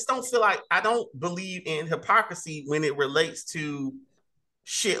 I just don't feel like, I don't believe in hypocrisy when it relates to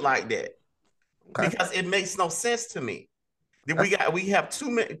shit like that, because it makes no sense to me. We have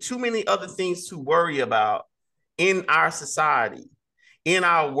too many other things to worry about in our society, in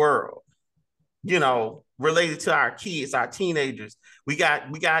our world, related to our kids, our teenagers. We got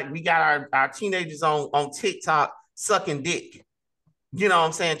our teenagers on TikTok sucking dick. You know what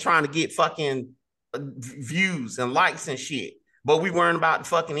I'm saying? Trying to get fucking views and likes and shit. But we worrying about the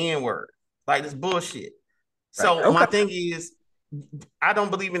fucking N-word. Like, this bullshit. So my thing is, I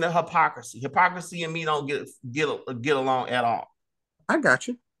don't believe in the hypocrisy. Hypocrisy and me don't get along at all. I got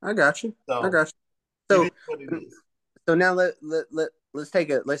you. So So, it is what it is. So now let's take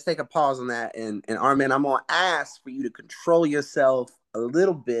a pause on that, and Armin, I'm gonna ask for you to control yourself a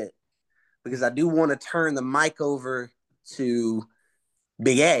little bit, because I do want to turn the mic over to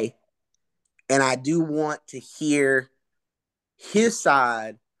Big A, and I do want to hear his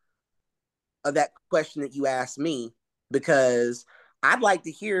side of that question that you asked me, because I'd like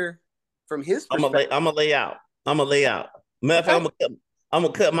to hear from his perspective. I'm gonna lay out. Matter of fact, I'm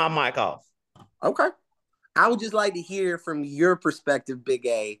gonna cut my mic off. Okay. I would just like to hear from your perspective, Big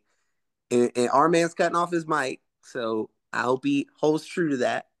A. And our man's cutting off his mic, so I hope he holds true to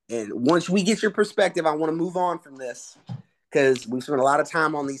that. And once we get your perspective, I want to move on from this, because we spent a lot of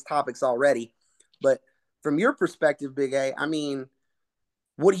time on these topics already. But from your perspective, Big A, I mean,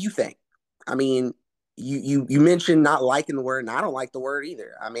 what do you think? I mean, you mentioned not liking the word, and I don't like the word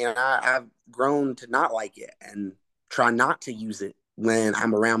either. I mean, I've grown to not like it and try not to use it when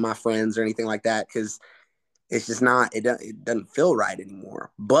I'm around my friends or anything like that, because it's just not, it doesn't feel right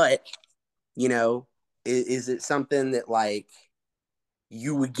anymore. But, is it something that, like,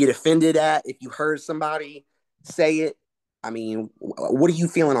 you would get offended at if you heard somebody say it? I mean, what are you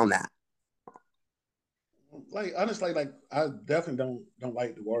feeling on that? Like, honestly, like, I definitely don't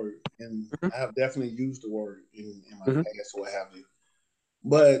like the word, and I have definitely used the word in my past or what have you.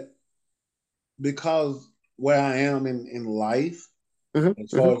 But because where I am in life,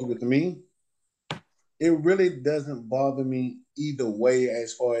 as far as with me, it really doesn't bother me either way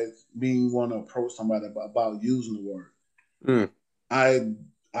as far as being want to approach somebody about using the word.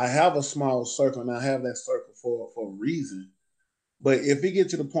 I have a small circle, and I have that circle for a reason. But if it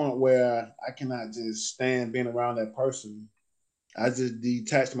gets to the point where I cannot just stand being around that person, I just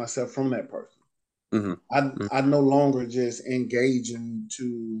detach myself from that person. I no longer just engage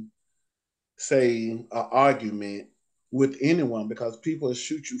into, say, an argument with anyone, because people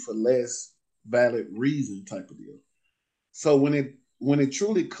shoot you for less valid reason type of deal. So when it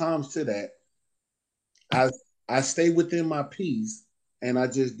truly comes to that, I stay within my peace, and I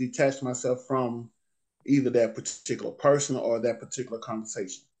just detach myself from either that particular person or that particular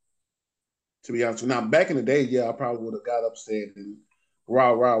conversation. To be honest with you. Now, back in the day, yeah, I probably would have got upset and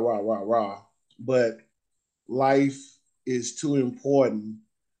rah, rah, rah, rah, rah. But life is too important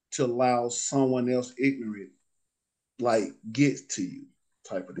to allow someone else ignorant, like, get to you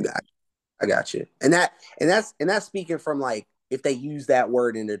type of deal. I got you. And that's speaking from, like, if they use that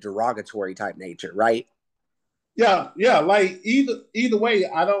word in a derogatory type nature, right? Yeah. Like, either way,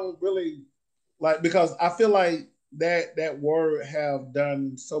 I don't really like, because I feel like that word have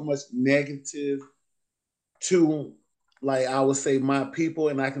done so much negative to, like, I would say, my people,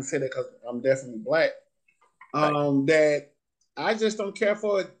 and I can say that because I'm definitely black. That I just don't care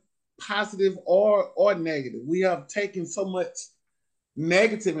for it, positive or negative. We have taken so much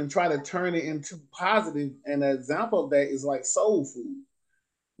negative and try to turn it into positive. And an example of that is like soul food,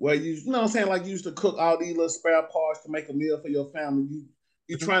 where you know what I'm saying, like, you used to cook all these little spare parts to make a meal for your family.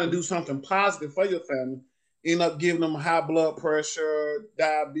 You're trying to do something positive for your family, end up giving them high blood pressure,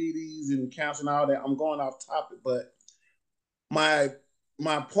 diabetes, and cancer and all that. I'm going off topic, but my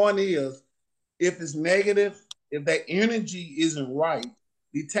point is, if it's negative, if that energy isn't right,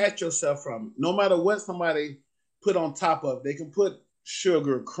 detach yourself from it. No matter what somebody put on top of it, they can put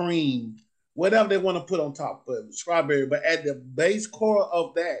sugar, cream, whatever they want to put on top of it, strawberry. But at the base core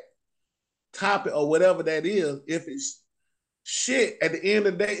of that topic or whatever that is, if it's shit, at the end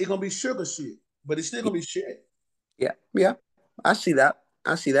of the day, it's gonna be sugar shit. But it's still gonna be shit. Yeah, yeah. I see that.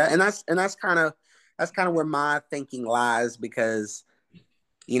 I see that. And that's kind of where my thinking lies because,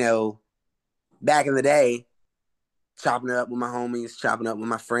 you know, back in the day, chopping it up with my homies, chopping up with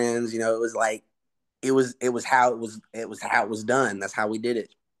my friends, you know, it was like it was how it was done. That's how we did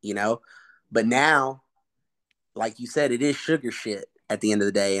it, you know. But now, like you said, it is sugar shit at the end of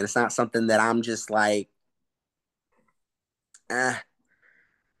the day. And it's not something that I'm just eh,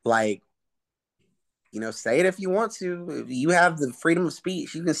 like, you know, say it if you want to. If you have the freedom of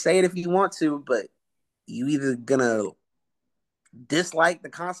speech, you can say it if you want to, but you either gonna dislike the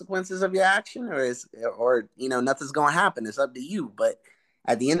consequences of your action or you know, nothing's gonna happen. It's up to you. But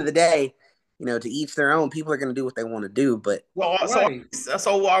at the end of the day, you know, to each their own. People are gonna do what they want to do. But well, right.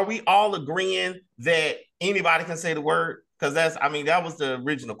 So are we all agreeing that anybody can say the word? Because that was the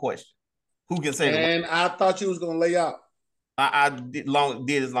original question. Who can say the word? And I thought you was gonna lay out. I did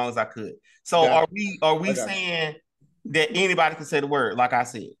as long as I could. So are we saying that anybody can say the word, like I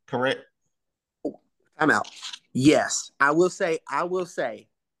said, correct? I'm out. Yes. I will say,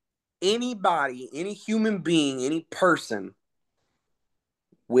 anybody, any human being, any person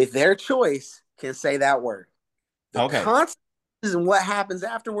with their choice can say that word. The consequences and what happens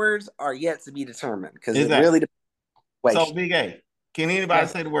afterwards are yet to be determined because it really depends. So, Big A, can anybody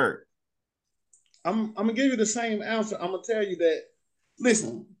say the word? I'm gonna give you the same answer. I'm gonna tell you that.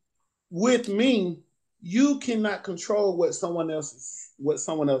 Listen, with me, you cannot control what someone else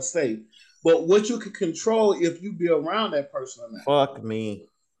say, but what you can control if you be around that person or not. Fuck me.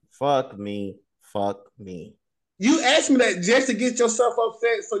 You asked me that just to get yourself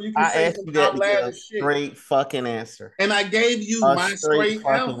upset so you can say some outlandish shit. Straight fucking answer. And I gave you my straight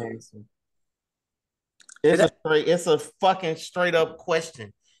answer. It's a fucking straight up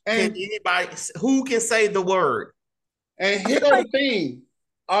question. And who can say the word? And here's the thing.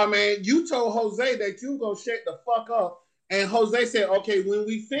 Man, you told Jose that you were gonna shut the fuck up. And Jose said, okay, when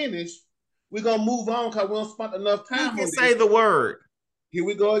we finish, we're gonna move on because we don't spend enough time on this. Who can say the word? Here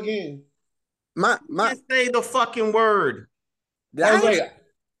we go again. Who can say the fucking word? Jose,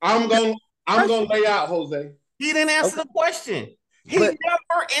 I'm gonna lay out, Jose. He didn't answer the question. He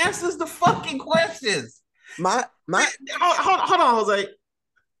never answers the fucking questions. Hold on, Jose.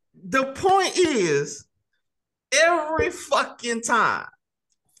 The point is, every fucking time,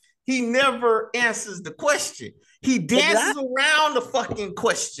 he never answers the question. He dances around the fucking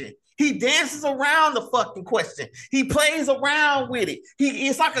question. He dances around the fucking question. He plays around with it.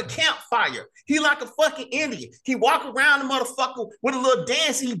 It's like a campfire. He like a fucking Indian. He walk around the motherfucker with a little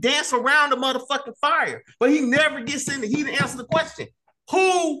dance. He dance around the motherfucking fire. But he never gets in the heat to answer the question.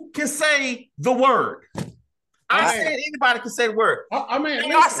 Who can say the word? I said anybody can say the word.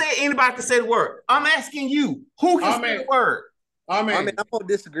 I said anybody can say the word. I'm asking you, who can say the word? I'm going to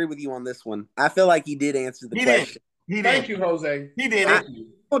disagree with you on this one. I feel like he did answer the question. Thank you, Jose. He didn't.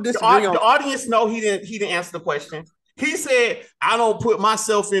 The audience know he didn't answer the question. He said, I don't put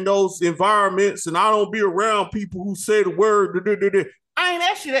myself in those environments and I don't be around people who say the word. I ain't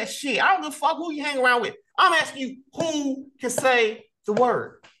asked you that shit. I don't give a fuck who you hang around with. I'm asking you, who can say the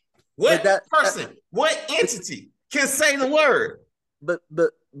word? What person, what entity can say the word? But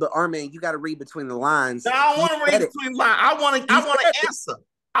Armin, you got to read between the lines. No, I don't want to read between the lines. I want an answer.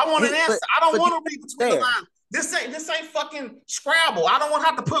 I want an answer. I don't want to read between the lines. This ain't fucking Scrabble. I don't want to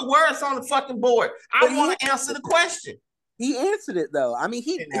have to put words on the fucking board. I want to answer the question. He answered it though. I mean,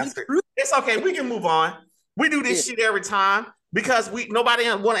 it's okay. We can move on. We do this shit every time because nobody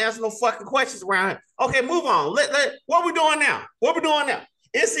want to answer no fucking questions around here. Okay, move on. What we doing now?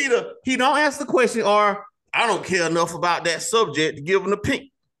 It's either he don't answer the question or I don't care enough about that subject to give an opinion.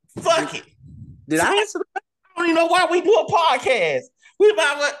 Fuck it. Did I answer the question? I don't even know why we do a podcast. We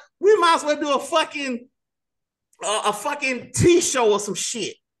might as well do a fucking tea show or some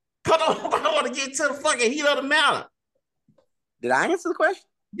shit. Cause I want to get to the fucking heat of the matter. Did I answer the question?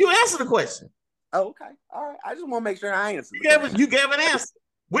 You answered the question. Oh, okay. All right. I just want to make sure I answered. You gave an answer,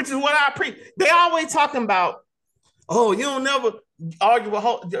 which is what I appreciate. They always talking about, oh, you don't never argue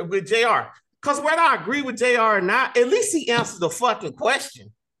with JR. Because whether I agree with JR or not, at least he answered the fucking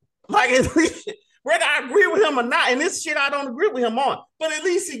question. Like, at least, whether I agree with him or not, and this shit I don't agree with him on, but at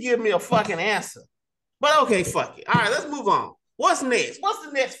least he give me a fucking answer. But okay, fuck it. All right, let's move on. What's next? What's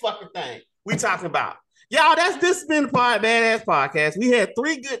the next fucking thing we talking about? Y'all, this has been the Badass Podcast. We had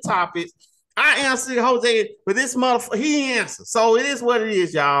 3 good topics. I answered Jose, but this motherfucker, he ain't answer. So it is what it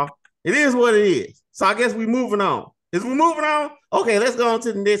is, y'all. It is what it is. So I guess we moving on. Is we moving on? Okay, let's go on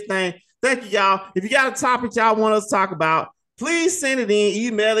to the next thing. Thank you, y'all. If you got a topic y'all want us to talk about, please send it in,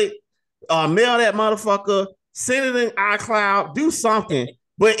 email it, mail that motherfucker, send it in iCloud, do something.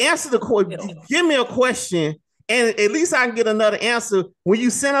 But answer the question. Give me a question, and at least I can get another answer. When you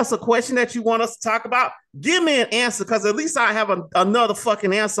send us a question that you want us to talk about, give me an answer, because at least I have another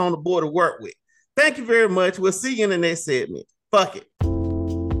fucking answer on the board to work with. Thank you very much. We'll see you in the next segment. Fuck it.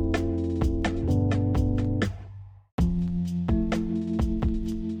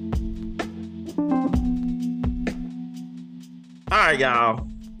 All right, y'all.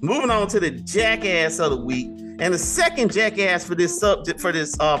 Moving on to the jackass of the week, and the second jackass for this subject for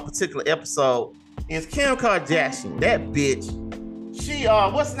this particular episode is Kim Kardashian. That bitch. She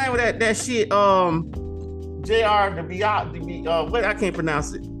what's the name of that shit? What, I can't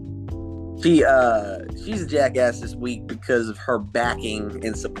pronounce it. She's a jackass this week because of her backing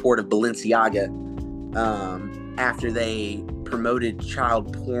and support of Balenciaga after they promoted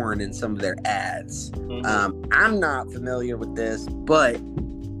child porn in some of their ads. Mm-hmm. I'm not familiar with this, but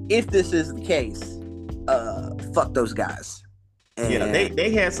if this is the case, fuck those guys. And yeah,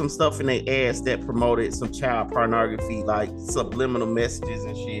 they had some stuff in their ads that promoted some child pornography, like subliminal messages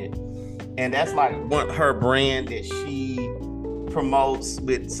and shit. And that's like her brand that she promotes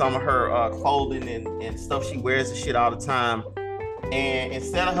with some of her clothing and stuff she wears and shit all the time. And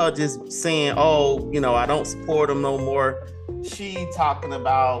instead of her just saying, oh, I don't support them no more, she talking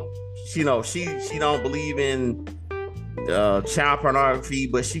about, she don't believe in child pornography,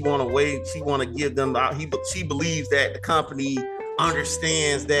 but she want to give them, she believes that the company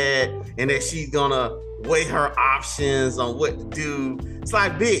understands that, and that she's gonna weigh her options on what to do. It's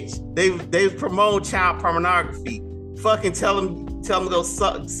like, bitch, they promote child pornography. Fucking tell them to go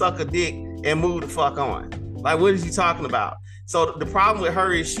suck a dick and move the fuck on. Like, what is you talking about? So the problem with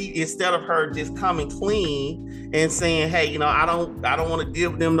her is she, instead of her just coming clean and saying, hey, I don't want to deal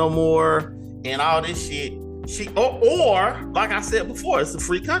with them no more and all this shit, or like I said before, it's a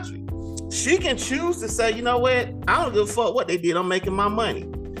free country. She can choose to say, you know what, I don't give a fuck what they did, I'm making my money.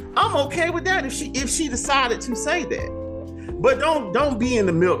 I'm okay with that if she decided to say that. But don't be in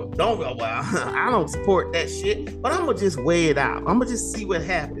the middle. Don't go, well, I don't support that shit, but I'm gonna just weigh it out. I'm gonna just see what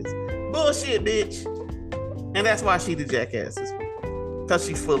happens. Bullshit, bitch. And that's why she the jackass this week. Because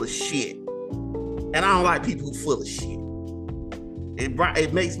she's full of shit. And I don't like people who full of shit.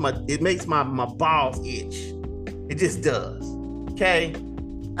 It makes my balls itch. It just does. Okay?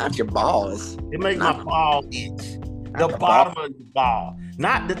 Not your balls. It makes my balls itch. The bottom of your ball.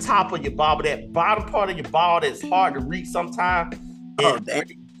 Not the top of your ball, but that bottom part of your ball that's hard to reach sometimes.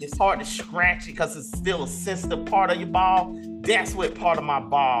 It's hard to scratch it because it's still a sensitive part of your ball. That's what part of my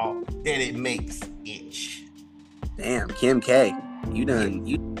ball that it makes itch. Damn, Kim K, you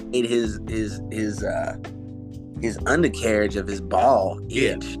made his undercarriage of his ball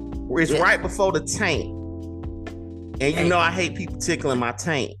itch. It's right before the taint. And I hate people tickling my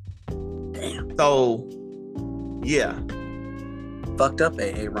taint. Damn. So, yeah. Fucked up,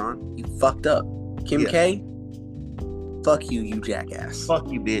 Ron. You fucked up. Kim K, fuck you, you jackass.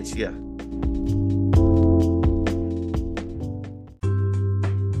 Fuck you, bitch, yeah.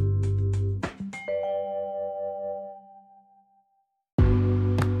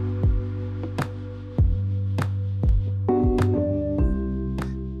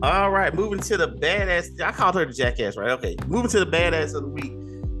 All right, moving to the badass. I called her the jackass, right? Okay, moving to the badass of the week.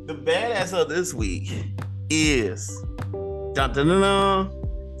 The badass of this week is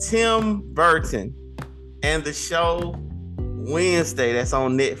Tim Burton and the show Wednesday that's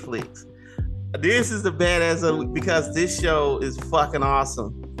on Netflix. This is the badass of the week because this show is fucking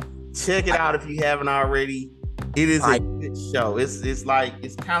awesome. Check it out if you haven't already. It is a good show. It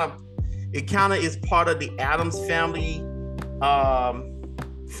kind of is part of the Addams Family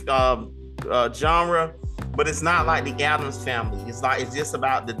genre, but it's not like the Addams Family. It's just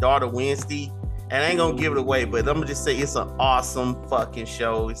about the daughter Wednesday, and I ain't gonna give it away, but I'm gonna just say it's an awesome fucking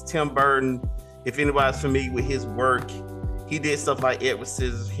show. It's Tim Burton. If anybody's familiar with his work, he did stuff like Edward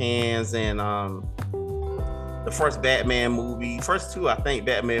Scissorhands and the first Batman movie, first two I think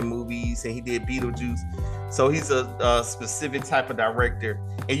Batman movies, and he did Beetlejuice. So he's a specific type of director,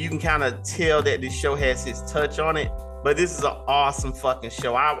 and you can kind of tell that this show has his touch on it. But this is an awesome fucking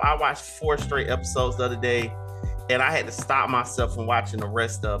show. I watched 4 straight episodes the other day, and I had to stop myself from watching the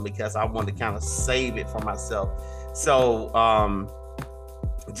rest of them because I wanted to kind of save it for myself. So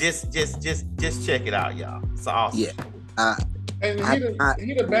just check it out, y'all. It's awesome. Yeah. And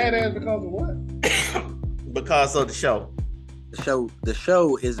he the badass because of what? Because of the show. The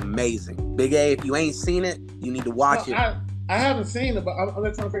show is amazing. Big A, if you ain't seen it, you need to watch it. I haven't seen it, but I'm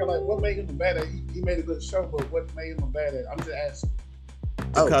just trying to figure out like what made him a bad at. He made a good show, but what made him a bad at? I'm just asking.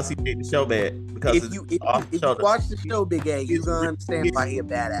 Because he made the show bad. Because if you watch the show, Big A, you're gonna understand why he a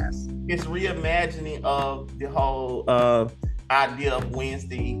badass. It's reimagining of the whole idea of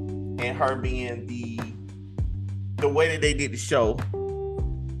Wednesday and her being the way that they did the show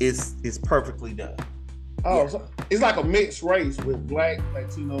is perfectly done. Oh, so it's like a mixed race with Black,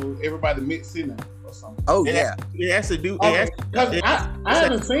 Latino, everybody mixed in there or something. Oh, it actually do. Because I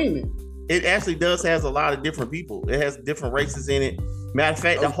haven't seen it. It actually has a lot of different people. It has different races in it. Matter of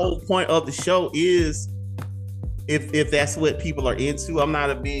fact, the whole point of the show is if that's what people are into. I'm not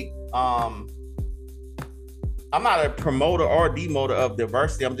a promoter or demoter of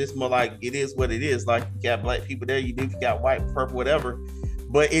diversity. I'm just more like, it is what it is. Like, you got Black people there, you got white, purple, whatever.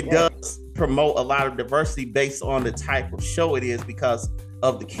 But it does promote a lot of diversity based on the type of show it is because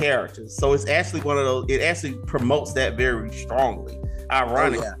of the characters. So it's actually one of those, it actually promotes that very strongly.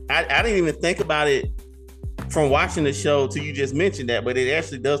 Ironic. Oh, yeah. I didn't even think about it from watching the show till you just mentioned that, but it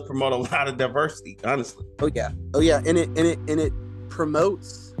actually does promote a lot of diversity, honestly. Oh yeah. And it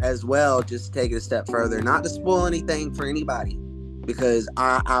promotes as well, just take it a step further, not to spoil anything for anybody, because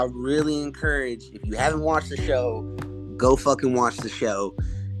I really encourage, if you haven't watched the show, go fucking watch the show.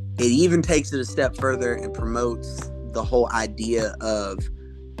 It even takes it a step further and promotes the whole idea of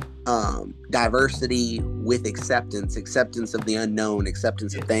diversity with acceptance of the unknown,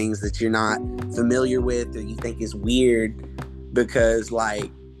 acceptance of things that you're not familiar with or you think is weird, because the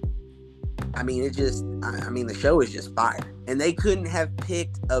show is just fire, and they couldn't have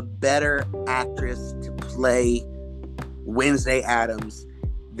picked a better actress to play Wednesday Addams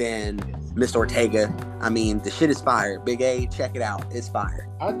than Miss Ortega. I mean, the shit is fire. Big A, check it out. It's fire.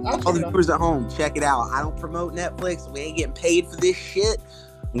 All the viewers at home, check it out. I don't promote Netflix. We ain't getting paid for this shit.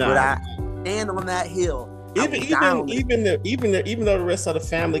 No. But I stand on that hill. Even though the rest of the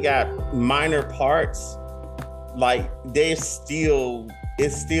family got minor parts, like it's still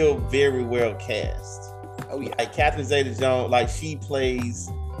very well cast. Oh yeah, like Catherine Zeta-Jones, like she plays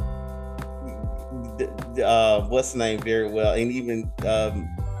what's the name very well, and even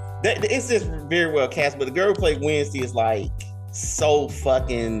it's just very well cast. But the girl who played Wednesday is like so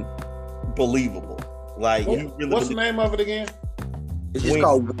fucking believable. Like, what's the name of it again? It's just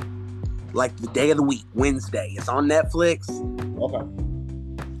called like the day of the week, Wednesday. It's on Netflix. Okay.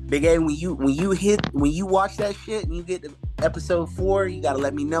 Big A, when you watch that shit and you get to episode 4, you gotta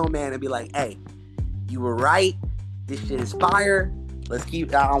let me know, man, and be like, hey, you were right. This shit is fire. Let's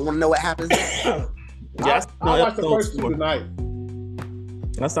keep. I want to know what happens next. I watched the first 2 tonight.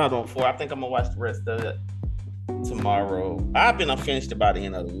 That's not on 4. I think I'm gonna watch the rest of it tomorrow. I've been unfinished by the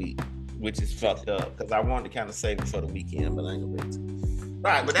end of the week, which is fucked up because I wanted to kind of save it for the weekend, but I ain't gonna be able to.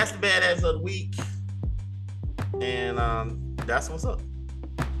 All right, but that's the badass of the week, and that's what's up.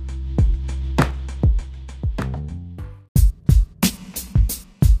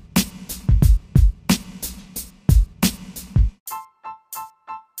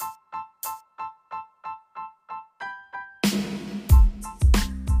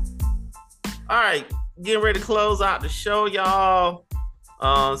 All right, getting ready to close out the show, y'all.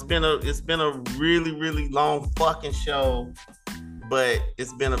 It's been a really, really long fucking show, but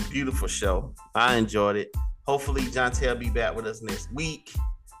it's been a beautiful show. I enjoyed it. Hopefully, Jontel will be back with us next week.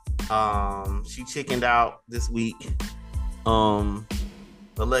 She chickened out this week. But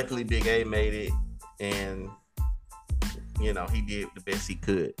luckily, Big A made it, and he did the best he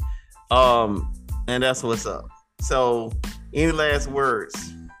could. And that's what's up. So, any last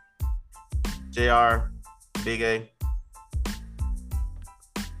words? JR, Big A.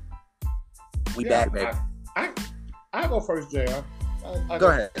 We back, baby. I go first, JR. Go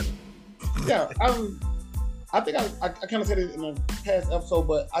ahead. Yeah, I think I kind of said it in the past episode,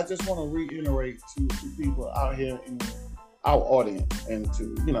 but I just want to reiterate to people out here in our audience and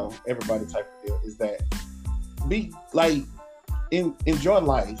to everybody type of deal is that be like enjoy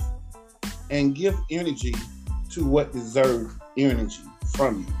life and give energy to what deserves energy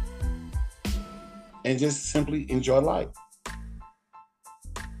from you. And just simply enjoy life.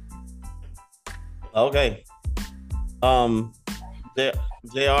 Okay. JR,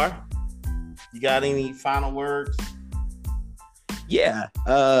 you got any final words? Yeah.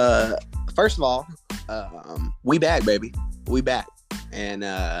 First of all, we back, baby. We back. And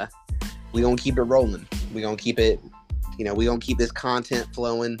we gonna keep it rolling. We gonna keep it, we gonna keep this content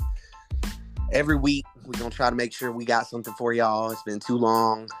flowing every week. We're gonna try to make sure we got something for y'all. It's been too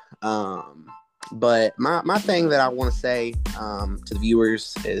long. But my thing that I want to say to the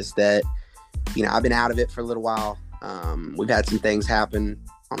viewers is that, I've been out of it for a little while. We've had some things happen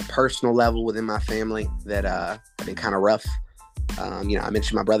on a personal level within my family that have been kind of rough. I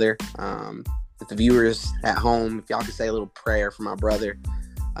mentioned my brother. If the viewers at home, if y'all could say a little prayer for my brother.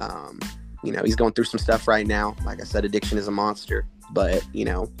 He's going through some stuff right now. Like I said, addiction is a monster. But,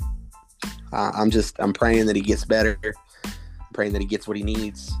 I'm praying that he gets better. I'm praying that he gets what he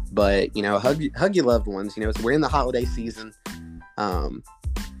needs. But, hug your loved ones. So we're in the holiday season.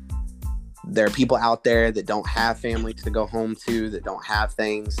 There are people out there that don't have families to go home to, that don't have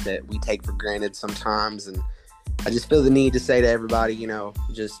things that we take for granted sometimes. And I just feel the need to say to everybody,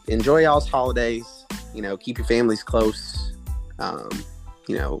 just enjoy y'all's holidays, keep your families close,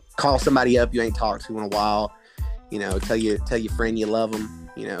 call somebody up you ain't talked to in a while, tell your friend you love them,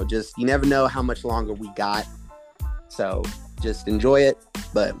 just, you never know how much longer we got. So just enjoy it.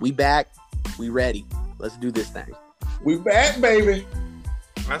 But we back, we ready. Let's do this thing. We back, baby.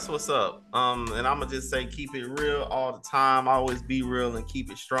 That's what's up. And I'm gonna just say, keep it real all the time. Always be real and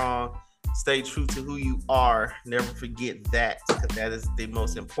keep it strong. Stay true to who you are. Never forget that, because that is the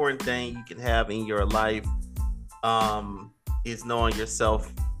most important thing you can have in your life. Is knowing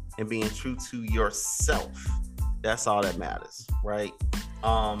yourself and being true to yourself. That's all that matters, right?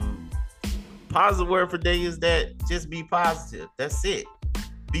 Positive word for day is that just be positive. That's it.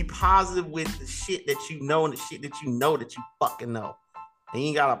 Be positive with the shit that you know and the shit that you know that you fucking know. And you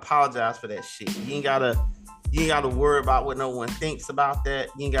ain't gotta apologize for that shit. You ain't gotta worry about what no one thinks about that.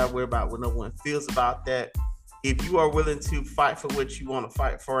 You ain't gotta worry about what no one feels about that. If you are willing to fight for what you want to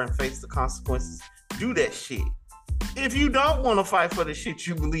fight for and face the consequences, do that shit. If you don't want to fight for the shit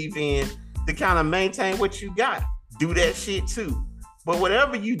you believe in to kind of maintain what you got, do that shit too. But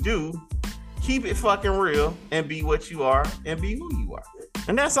whatever you do, keep it fucking real and be what you are and be who you are.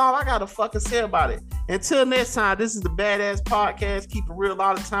 And that's all I gotta fucking say about it. Until next time, this is the Badass Podcast. Keep it real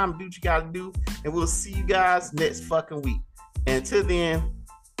all the time. Do what you gotta do. And we'll see you guys next fucking week. And until then,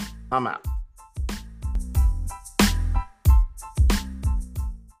 I'm out.